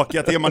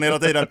tråkiga teman hela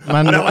tiden.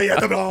 Men- Men det var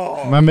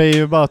jättebra! Men vi är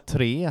ju bara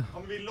 3. Ja,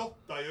 men vi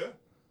lottar ju.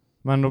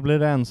 Men då blir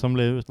det en som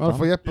blir Ja, utan. då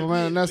får Jeppe vara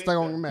med nästa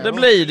gång med. Det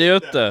blir det ju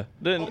inte.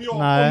 Det... Om jag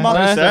Nej. och Matte...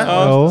 Nej, Jo.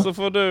 ja, så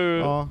får du...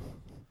 Ja.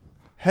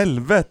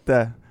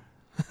 Helvete!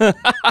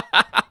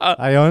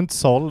 Nej, jag är inte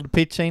såld.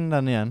 Pitcha in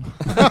den igen.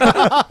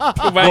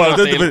 prova en Bara gång att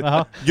du inte till. vill-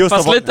 Jaha. Gustav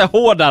Fast var- lite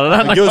hårdare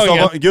denna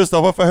gången.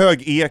 Gustav har för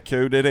hög EQ,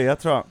 det är det jag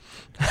tror.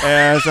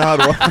 Så här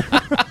då.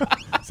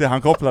 Se,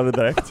 han kopplade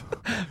direkt.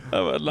 Det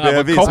är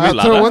var vi som- Jag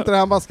kopplade. tror inte det,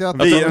 han bara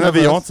skrattar.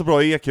 Vi har inte så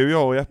bra EQ,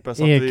 jag och Jeppe.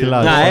 Så att vi,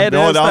 EQ-lärare. Nej, det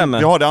vi har stämmer.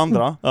 Vi har det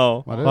andra.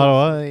 Ja. Vad är det?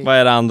 Vadå? Vad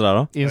är det andra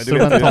då?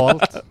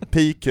 Instrumentalt.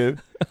 PQ.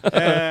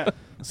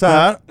 Så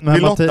här, Men vi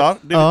Matti- lottar.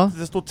 ja.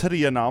 Det står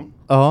 3 namn.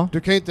 Ja. Du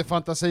kan ju inte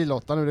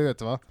fantasilotta nu, det vet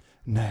du va?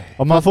 Nej.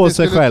 Om man Fast får det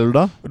sig skulle- själv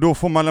då? Då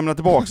får man lämna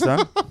tillbaks den.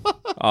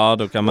 Ja,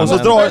 då kan man... Och så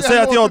säg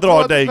att jag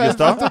drar dig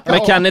Gustav.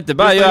 Men kan inte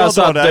bara Gustav, göra jag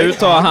så drar att dig. du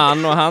tar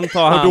han och han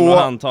tar han Och då- och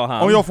han tar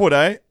han? Om jag får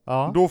dig,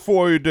 Ja. då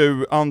får ju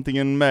du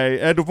antingen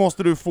mig, då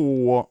måste du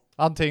få,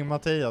 Antingen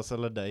Mattias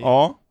eller dig.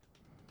 ja.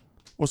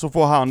 Och så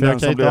får han För den jag kan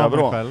som inte blir ha över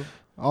mig då. själv.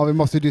 Ja, vi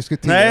måste ju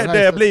diskutera Nej, här det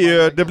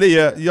istället. blir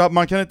ju, ja,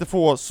 man kan inte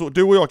få så,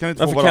 du och jag kan inte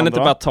Varför få kan varandra. ni inte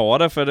bara ta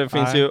det? För det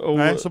finns Nej. ju...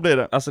 Nej, så blir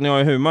det. Alltså ni har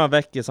ju hur många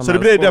veckor som Så det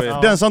helst blir på det,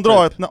 er. den som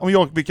drar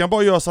typ. vi kan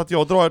bara göra så att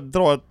jag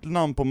drar ett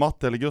namn på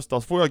Matte eller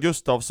Gustav. Så får jag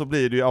Gustav så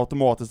blir det ju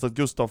automatiskt att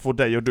Gustav får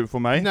dig och du får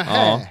mig. Nej,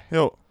 Ja.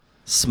 Jo,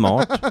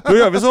 Smart. då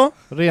gör vi så.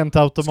 Rent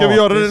automatiskt. Ska vi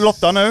göra det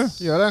Lotta nu?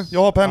 gör det.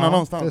 Jag har pennan Ja, Det är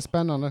någonstans.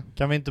 spännande.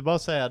 Kan vi inte bara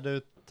säga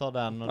du tar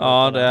den och du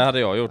Ja, tar det den? hade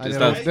jag gjort Nej, det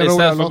istället, är roligt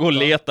istället för att gå och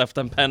Lotta. leta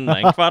efter en penna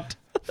en kvart.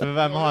 För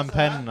vem har en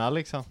penna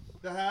liksom?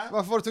 Det här.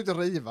 Varför var du tyckte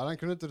riva den?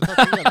 Kunde inte du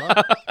ta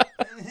hela?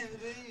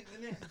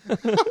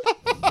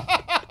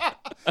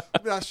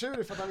 Blir han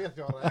tjurig för att han vet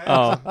jag det?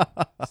 Ja.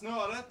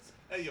 Snöret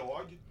är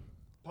jag.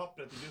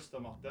 Pappret är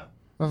Gustav Matte.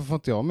 Varför får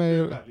inte jag med?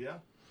 Välja.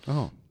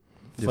 Jaha.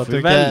 Du För att får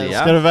du välja.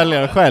 Ska du välja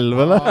den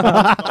själv eller?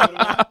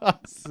 Ja,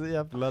 Så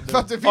jävla för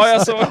att du Ja, jag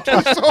visste.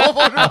 såg. Så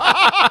var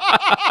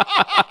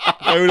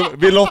du.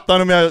 Vi lottar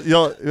nu med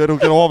jag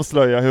råkar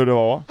avslöja hur det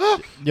var.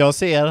 Jag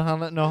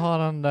ser, nu har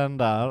han den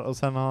där och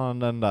sen har han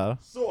den där.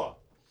 Så.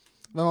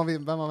 Vem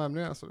var vem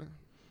nu alltså?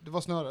 Det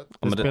var snöret. Ja,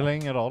 men Det spelar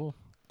ingen roll.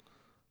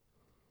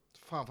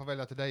 Fan, får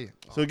välja till dig.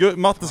 Så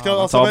Matte ska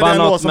alltså Ta välja bara en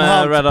något låt som med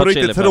han Red på Hot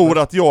riktigt Chili tror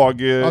Peppers. att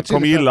jag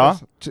kommer gilla.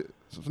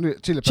 Chili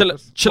Chili,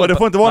 Peppers. Och det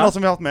får inte vara något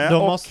som vi har haft med. Då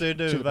Och, måste ju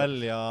du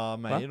välja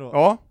mig då.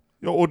 ja,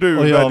 och du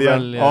Och jag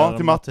väljer ja,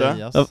 till Matte.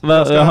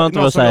 Mattias. Jag hör inte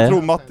vad Något du som jag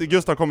säger. tror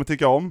Gustav kommer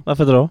tycka om.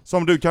 Varför då?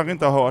 Som du kanske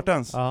inte har hört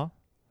ens. Ja.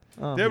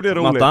 Det blir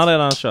roligt. Matte har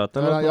redan kört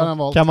Jag eller? har redan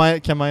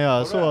valt. Kan man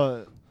göra så?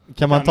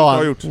 Kan man Kan inte ha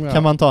ta gjort.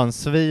 kan man ta en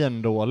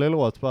svindålig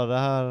låt bara det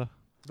här?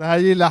 Det här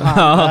gillar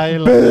han. Det här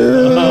gillar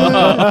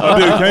jag. Ja,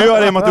 du kan ju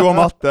göra det med att du har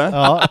Matte.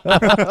 Ja,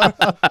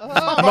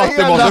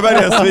 Matte måste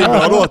välja en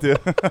svinbra låt ju.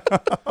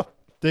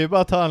 det är ju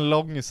bara att ta en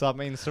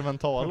långsam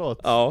instrumental låt.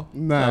 Ja.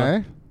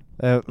 Nej.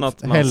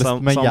 Något man Helst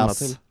med somnar jazz.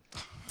 till.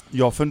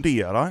 Jag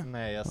funderar.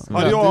 Nej, jag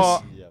Hade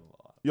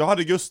jag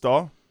hade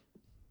Gustav.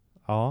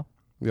 Ja.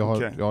 Jag har,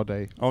 Okej. jag har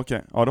dig.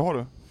 Okej, ja det har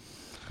du.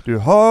 Du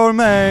hör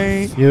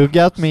mig. You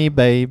got me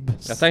babe.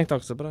 Jag tänkte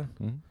också på det.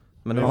 Mm.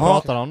 Men Vi det Jaha.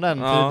 pratade om den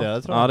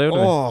tidigare tror Ja, jag. det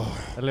gjorde vi. Åh,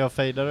 Eller jag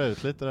fejdar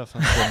ut lite där för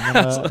en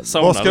stund. Men,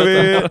 Somnade vad ska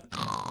lite.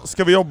 vi...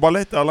 Ska vi jobba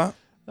lite eller?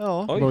 ja.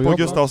 Oj. Bra På jobbat.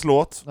 Gustavs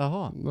låt.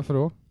 Jaha. Varför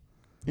då?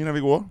 Innan vi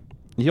går.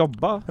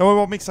 Jobba? Jag vill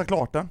bara mixa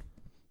klart den.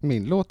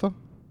 Min låt då?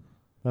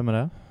 Vem är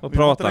det? Vad Vi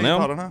har inte pratar den ni om?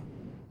 gitarren här.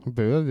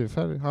 Bör det är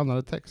färdig. Han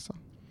hade text. Så.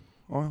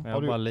 Ja. Jag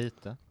har bara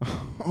lite.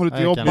 Har du inte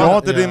Jag jobbat? kan- Jag har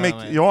inte, Ja,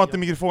 din jag har inte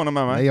mikrofonen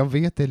med Nej, mig. jag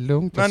vet. Det är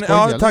lugnt. Jag Men skojar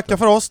ja, lite. tacka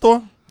för oss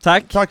då.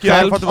 Tack. Tack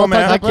Jerry för att du var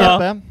med. Tack Ja.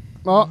 Jeppe.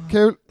 Ja,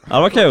 kul. Ja,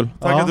 det var kul.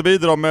 Tack Ja. att du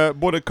bidrar med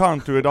både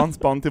country och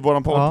dansband till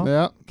våran podd. Ja.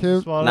 Ja,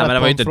 kul. Svara Nej, men rätt det var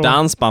på ju en inte fråga.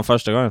 dansband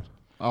första gången.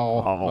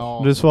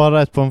 Ja. Du svarar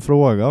rätt på en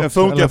fråga också.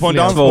 funkar eller på en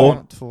fler. dansbana.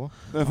 Två.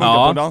 Den funkar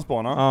Ja. på en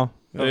dansbana. Ja.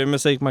 Det är ju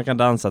musik man kan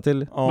dansa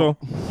till Ja.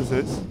 då.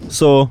 Precis.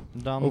 Så,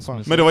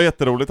 Dansmusik. Men det var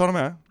jätteroligt att ha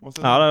dig med.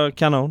 Måste jag säga. ja det var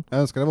kanon. Jag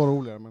önskar det var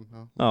roligare, men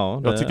ja. Ja,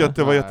 det, Jag tycker att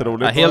det var Ja, ja,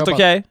 jätteroligt. helt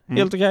okej. Mm.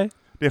 Helt okej.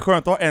 Det är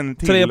skönt att ha en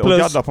 3 till och plus.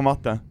 gadda på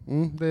matte.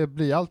 Det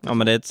blir alltid. Ja,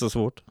 men det är inte så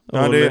svårt.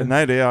 Ja,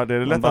 nej, det är det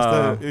Man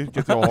lättaste bara-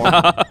 yrket jag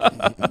har.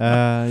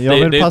 Jag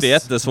Det vill är passa, inte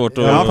jättesvårt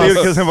att Ja, det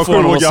yrket sen var få 7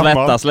 dem år att gammal.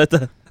 svettas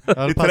lite.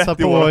 jag vill i passa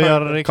 30 på år. att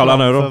göra reklam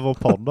Kolla nu då. för vår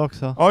podd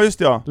också. Ja, just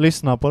det, ja.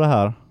 Lyssna på det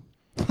här.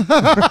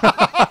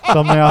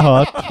 Som ni har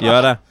hört.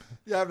 Gör det.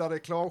 Jävla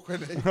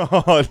reklamgeni.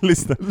 Ja,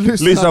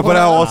 lyssna på det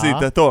här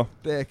avsnittet då.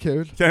 Det är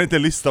kul. Kan ni inte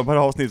lyssna på det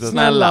här avsnittet?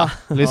 Snälla.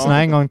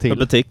 Lyssna en gång till.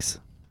 Publitix.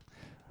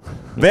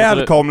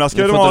 Välkomna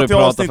ska Nu du får vara inte till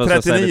du prata avsnitt för att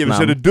jag säger 39. Vi ditt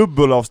körde namn.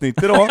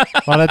 dubbelavsnitt idag.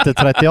 Var det inte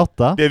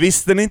 38? Det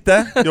visste ni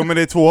inte. Jo, men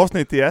det är 2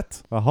 avsnitt i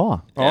ett. Jaha.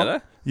 Ja. Är det?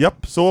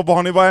 Japp, så vad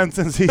har ni varit än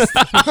sen sist?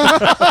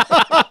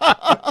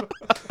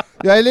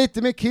 Jag är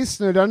lite mer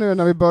kissnödig nu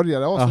när vi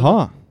började.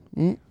 Jaha.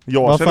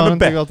 Jag Varför har känner du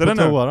mig inte gått på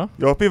bättre nu. toa då?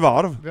 Jag är uppe i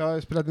varv. Vi har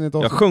ju spelat in ett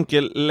Jag avsnitt.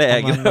 sjunker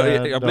lägre. Ja,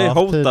 men, jag du blir har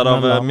haft tid hotad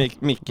av mellan.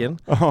 micken.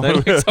 Ja, Den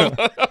liksom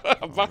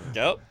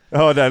backar.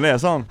 ja, den är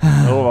sån.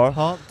 Jag lovar.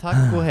 Ja, tack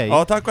och hej.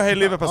 Ja, tack och hej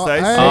leverpastej.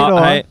 Ja, hej. Hej då. Ja,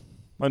 hej.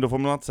 Men då får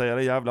man inte säga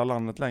det jävla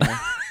landet längre.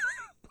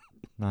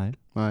 Nej.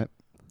 Nej,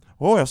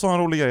 Jag sa en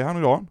rolig grej här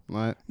nu då.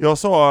 nej. Jag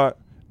sa,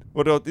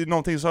 och det,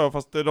 någonting sa jag,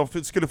 fast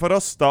de skulle få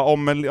rösta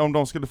om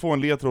de skulle få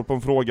en ledtråd på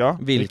en fråga.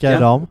 Vilka är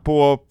Vilka? de?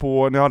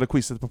 På när jag hade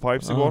quizet på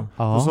Pipes igår.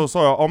 Ja. Och så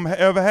sa jag, om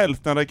över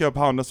hälften räcker upp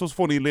handen så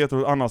får ni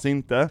ledtråd, annars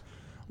inte.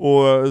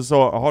 Och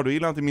så, har du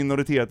gillar inte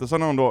minoriteter? Så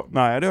någon då,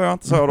 nej det har jag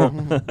inte, sa jag då.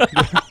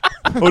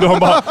 Och de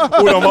bara,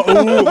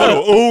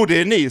 vadå?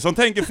 Det är ni som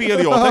tänker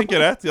fel, jag tänker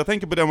rätt. Jag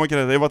tänker på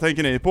demokrati, vad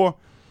tänker ni på?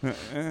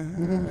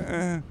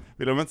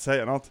 Vill de inte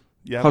säga något?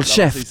 Jävla Håll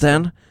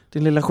käften,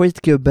 din lilla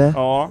skitgubbe.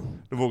 Ja,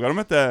 då vågar de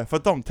inte, för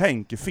att de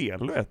tänker fel,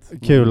 du vet.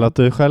 Kul att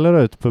du skäller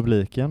ut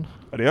publiken.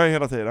 Ja, det gör jag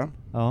hela tiden.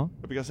 Ja.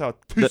 Jag brukar säga,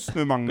 tyst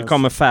nu Det Magnus.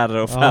 kommer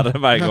färre och färre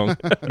varje gång.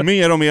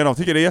 Mer och mer, de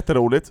tycker det är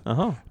jätteroligt.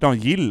 Jaha. De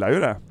gillar ju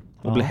det.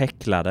 Och blir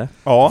häcklade.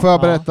 Ja, Får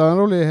jag berätta en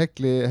rolig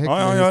häcklig ja,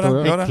 historia?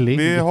 gör det. Äcklig.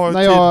 Vi har När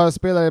tid. jag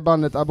spelade i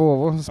bandet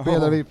Abovo så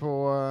spelade vi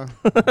på...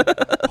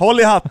 Håll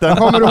i hatten!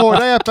 Kommer du ihåg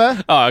det Jeppe?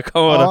 Ja, jag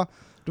kommer ihåg det.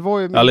 Det var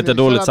ju Jag har lite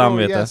dåligt kära bror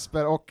samvete.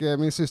 Jesper och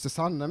min syster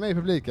Sanne med i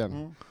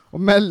publiken. Och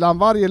mellan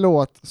varje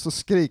låt så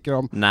skriker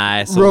de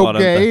Nej, så var det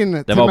inte. Rogaine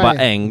Det till var mig. bara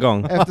en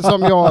gång.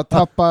 Eftersom jag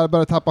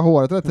började tappa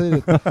håret rätt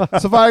tidigt.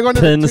 Så varje gång det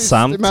är tyst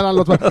Pinsamt. emellan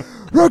låt bara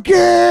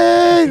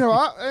Rogaine!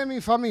 Det är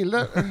min familj.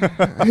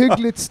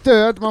 Hyggligt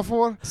stöd man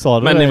får. Sa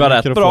du Men det ni i var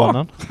rätt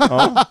mikrofonen?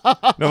 Ja,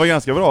 det var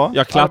ganska bra.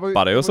 Jag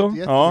klappade ju så.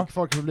 Ja.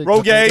 Rogaine!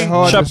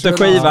 Rogaine! Köpte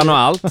skivan och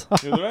allt.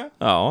 Gjorde du det?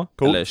 Ja,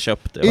 Cool. eller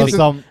köpte. Vad Inte-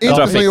 som- Jag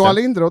Inte fick som Johan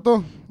den. Lindroth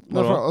då.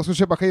 När Vadå? jag skulle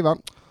köpa skivan.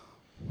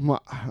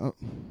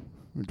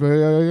 Du har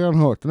ju redan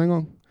hört den en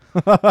gång.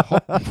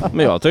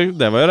 Men jag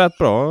tyckte det var ju rätt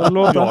bra Jag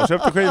låtar.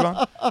 köpte skivan.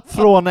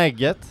 Från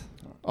ägget.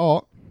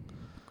 Ja,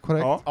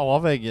 korrekt. Ja.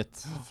 Av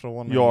ägget.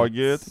 Från Jag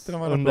ägget. tyckte den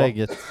var rätt Under bra.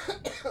 ägget.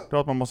 Det är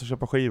att man måste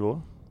köpa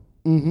skivor.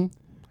 Mhm.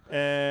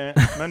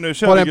 Men nu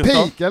kör Var vi det en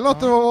Gustav. pik eller något?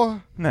 Då?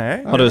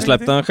 Nej. Har du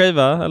släppt en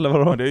skiva eller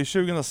vadå? Ja, det är ju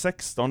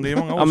 2016, det är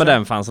många år Ja, men sedan.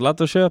 den fanns väl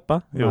att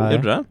köpa? Jo, Nej.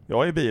 Gjorde den?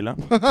 jag är i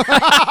bilen.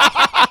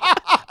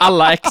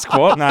 Alla ex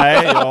kvar.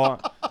 Nej, ja.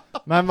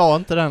 Men var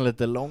inte den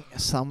lite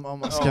långsam om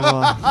man ska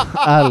vara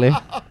ärlig?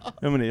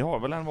 Ja, men ni har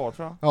väl en var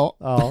tror jag. Ja.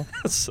 Ja.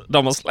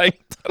 De har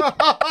slängt.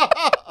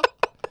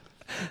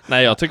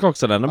 Nej, jag tycker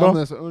också den är Ja, bra.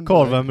 men så underlig.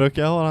 Korven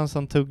brukar ha en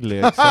sån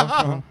tugglek.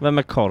 Så. Vem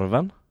är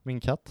korven? Min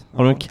katt.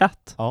 Har du en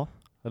katt? Ja.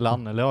 Eller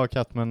Anneli har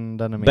katt, men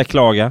den är min.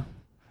 Beklaga.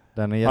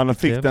 Den är Han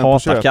fick jättetrevlig. den på Hatar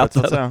köpet katter.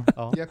 så att säga.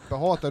 Ja. Jeppe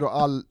hatar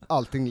då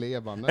allting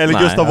levande. Eller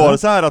Nej. Gustav, var det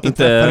så här att du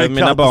Inte träffade en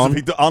mina katt barn. och så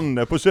fick du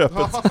Anne på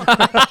köpet?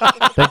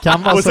 Det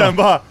kan vara Och så. sen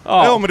bara,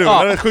 ja men du, Ja.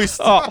 det är rätt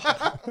schysst. Ja.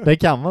 Det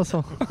kan vara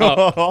så.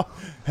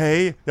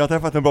 Hej, jag har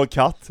träffat en bra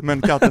katt,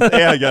 men kattens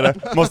ägare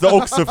måste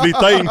också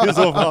flytta in i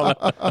så fall.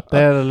 Det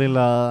är det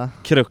lilla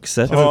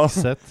Kruxet. Ja.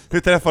 kruxet. Hur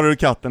träffade du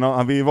katten?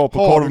 Ja, vi var på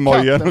Har du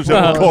korvmojen katten och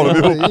köpte på korv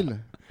ihop. mobil?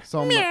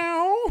 Som,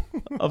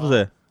 Ja, får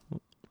se.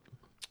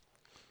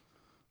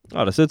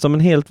 Ja, det ser ut som en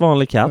helt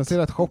vanlig den katt. ser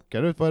rätt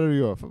chockad ut. Vad är det du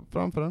gör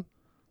framför den?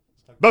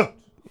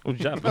 Åh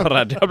jävlar vad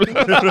rädd jag blev.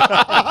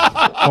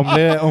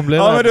 Hon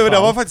blev Ja men du, det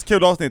rädd. var faktiskt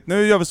kul avsnitt.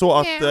 Nu gör vi så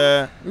att...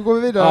 Nu går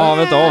vi vidare. Ja, vi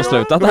har inte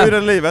avslutat Går vi än.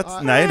 vidare i livet?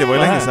 Nej, det var ju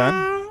Nej. länge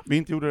sedan. Vi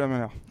inte gjorde det, men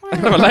ja.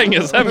 Det var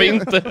länge sedan vi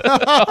inte...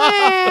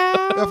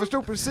 Jag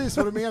förstod precis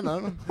vad du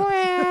menar.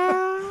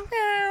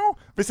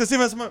 Vi ska se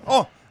vem som...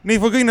 ni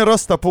får gå in och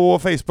rösta på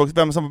Facebook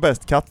vem som har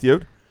bäst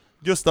kattljud.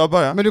 Gustav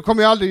börjar. Men du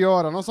kommer ju aldrig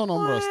göra någon sån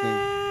omröstning.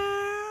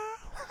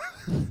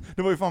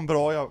 Det var ju fan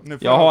bra. Nu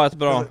får Jag har ett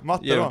bra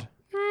matte ljud. då.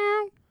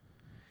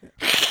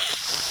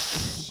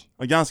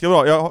 Ja, ganska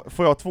bra.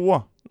 Får jag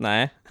 2?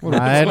 Nej.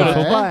 Nej, du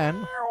får bara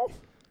en.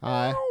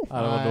 Nej.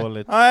 Ja, det var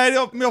dåligt. Nej,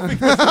 jag fick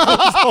det.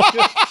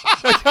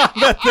 Jag kan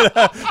bättre det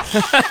här.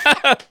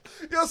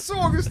 Jag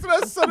såg hur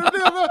stressad du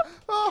blev.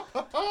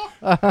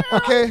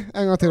 Okej,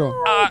 en gång till då.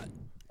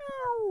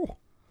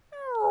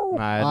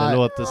 Nej, det Nej.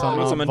 låter som, Det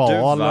låter som en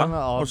val. duva.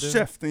 Ja, Och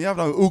käften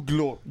jävla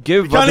ugglor.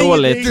 Gud Kan vad ingenting.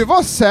 dåligt. Du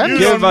var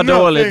sämst. Gud vad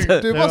dåligt.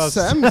 Du var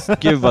sämst.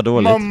 Gud vad My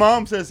dåligt.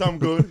 mom says I'm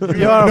good. You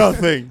You're know a-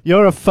 nothing.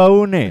 You're a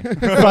phony.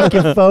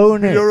 Fucking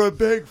phony. You're a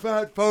big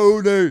fat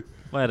phony.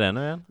 Vad är det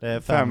nu igen? Det är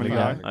Family Family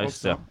Guy. Guy. Ja,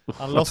 just det. Han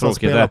Vad låtsas tråkigt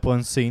spela det är. på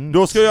en synt.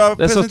 Då ska jag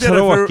Det är så presentera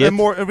tråkigt.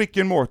 för Rick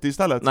and Morty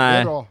istället. Det är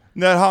Nej. bra.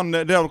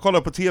 När de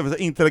kollar på tv, så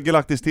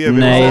intergalaktisk tv.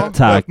 Nej, och så,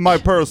 tack. My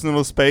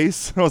personal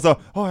space. Och så, I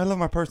love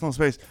my personal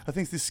space. I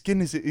think this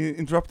skin is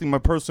interrupting my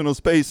personal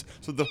space.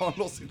 Så drar han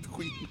loss sitt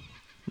skinn.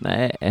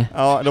 Nej.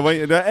 Ja, det var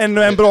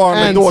ännu en bra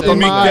anekdot om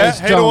Micke. Miles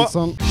Hej då!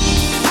 Johnson.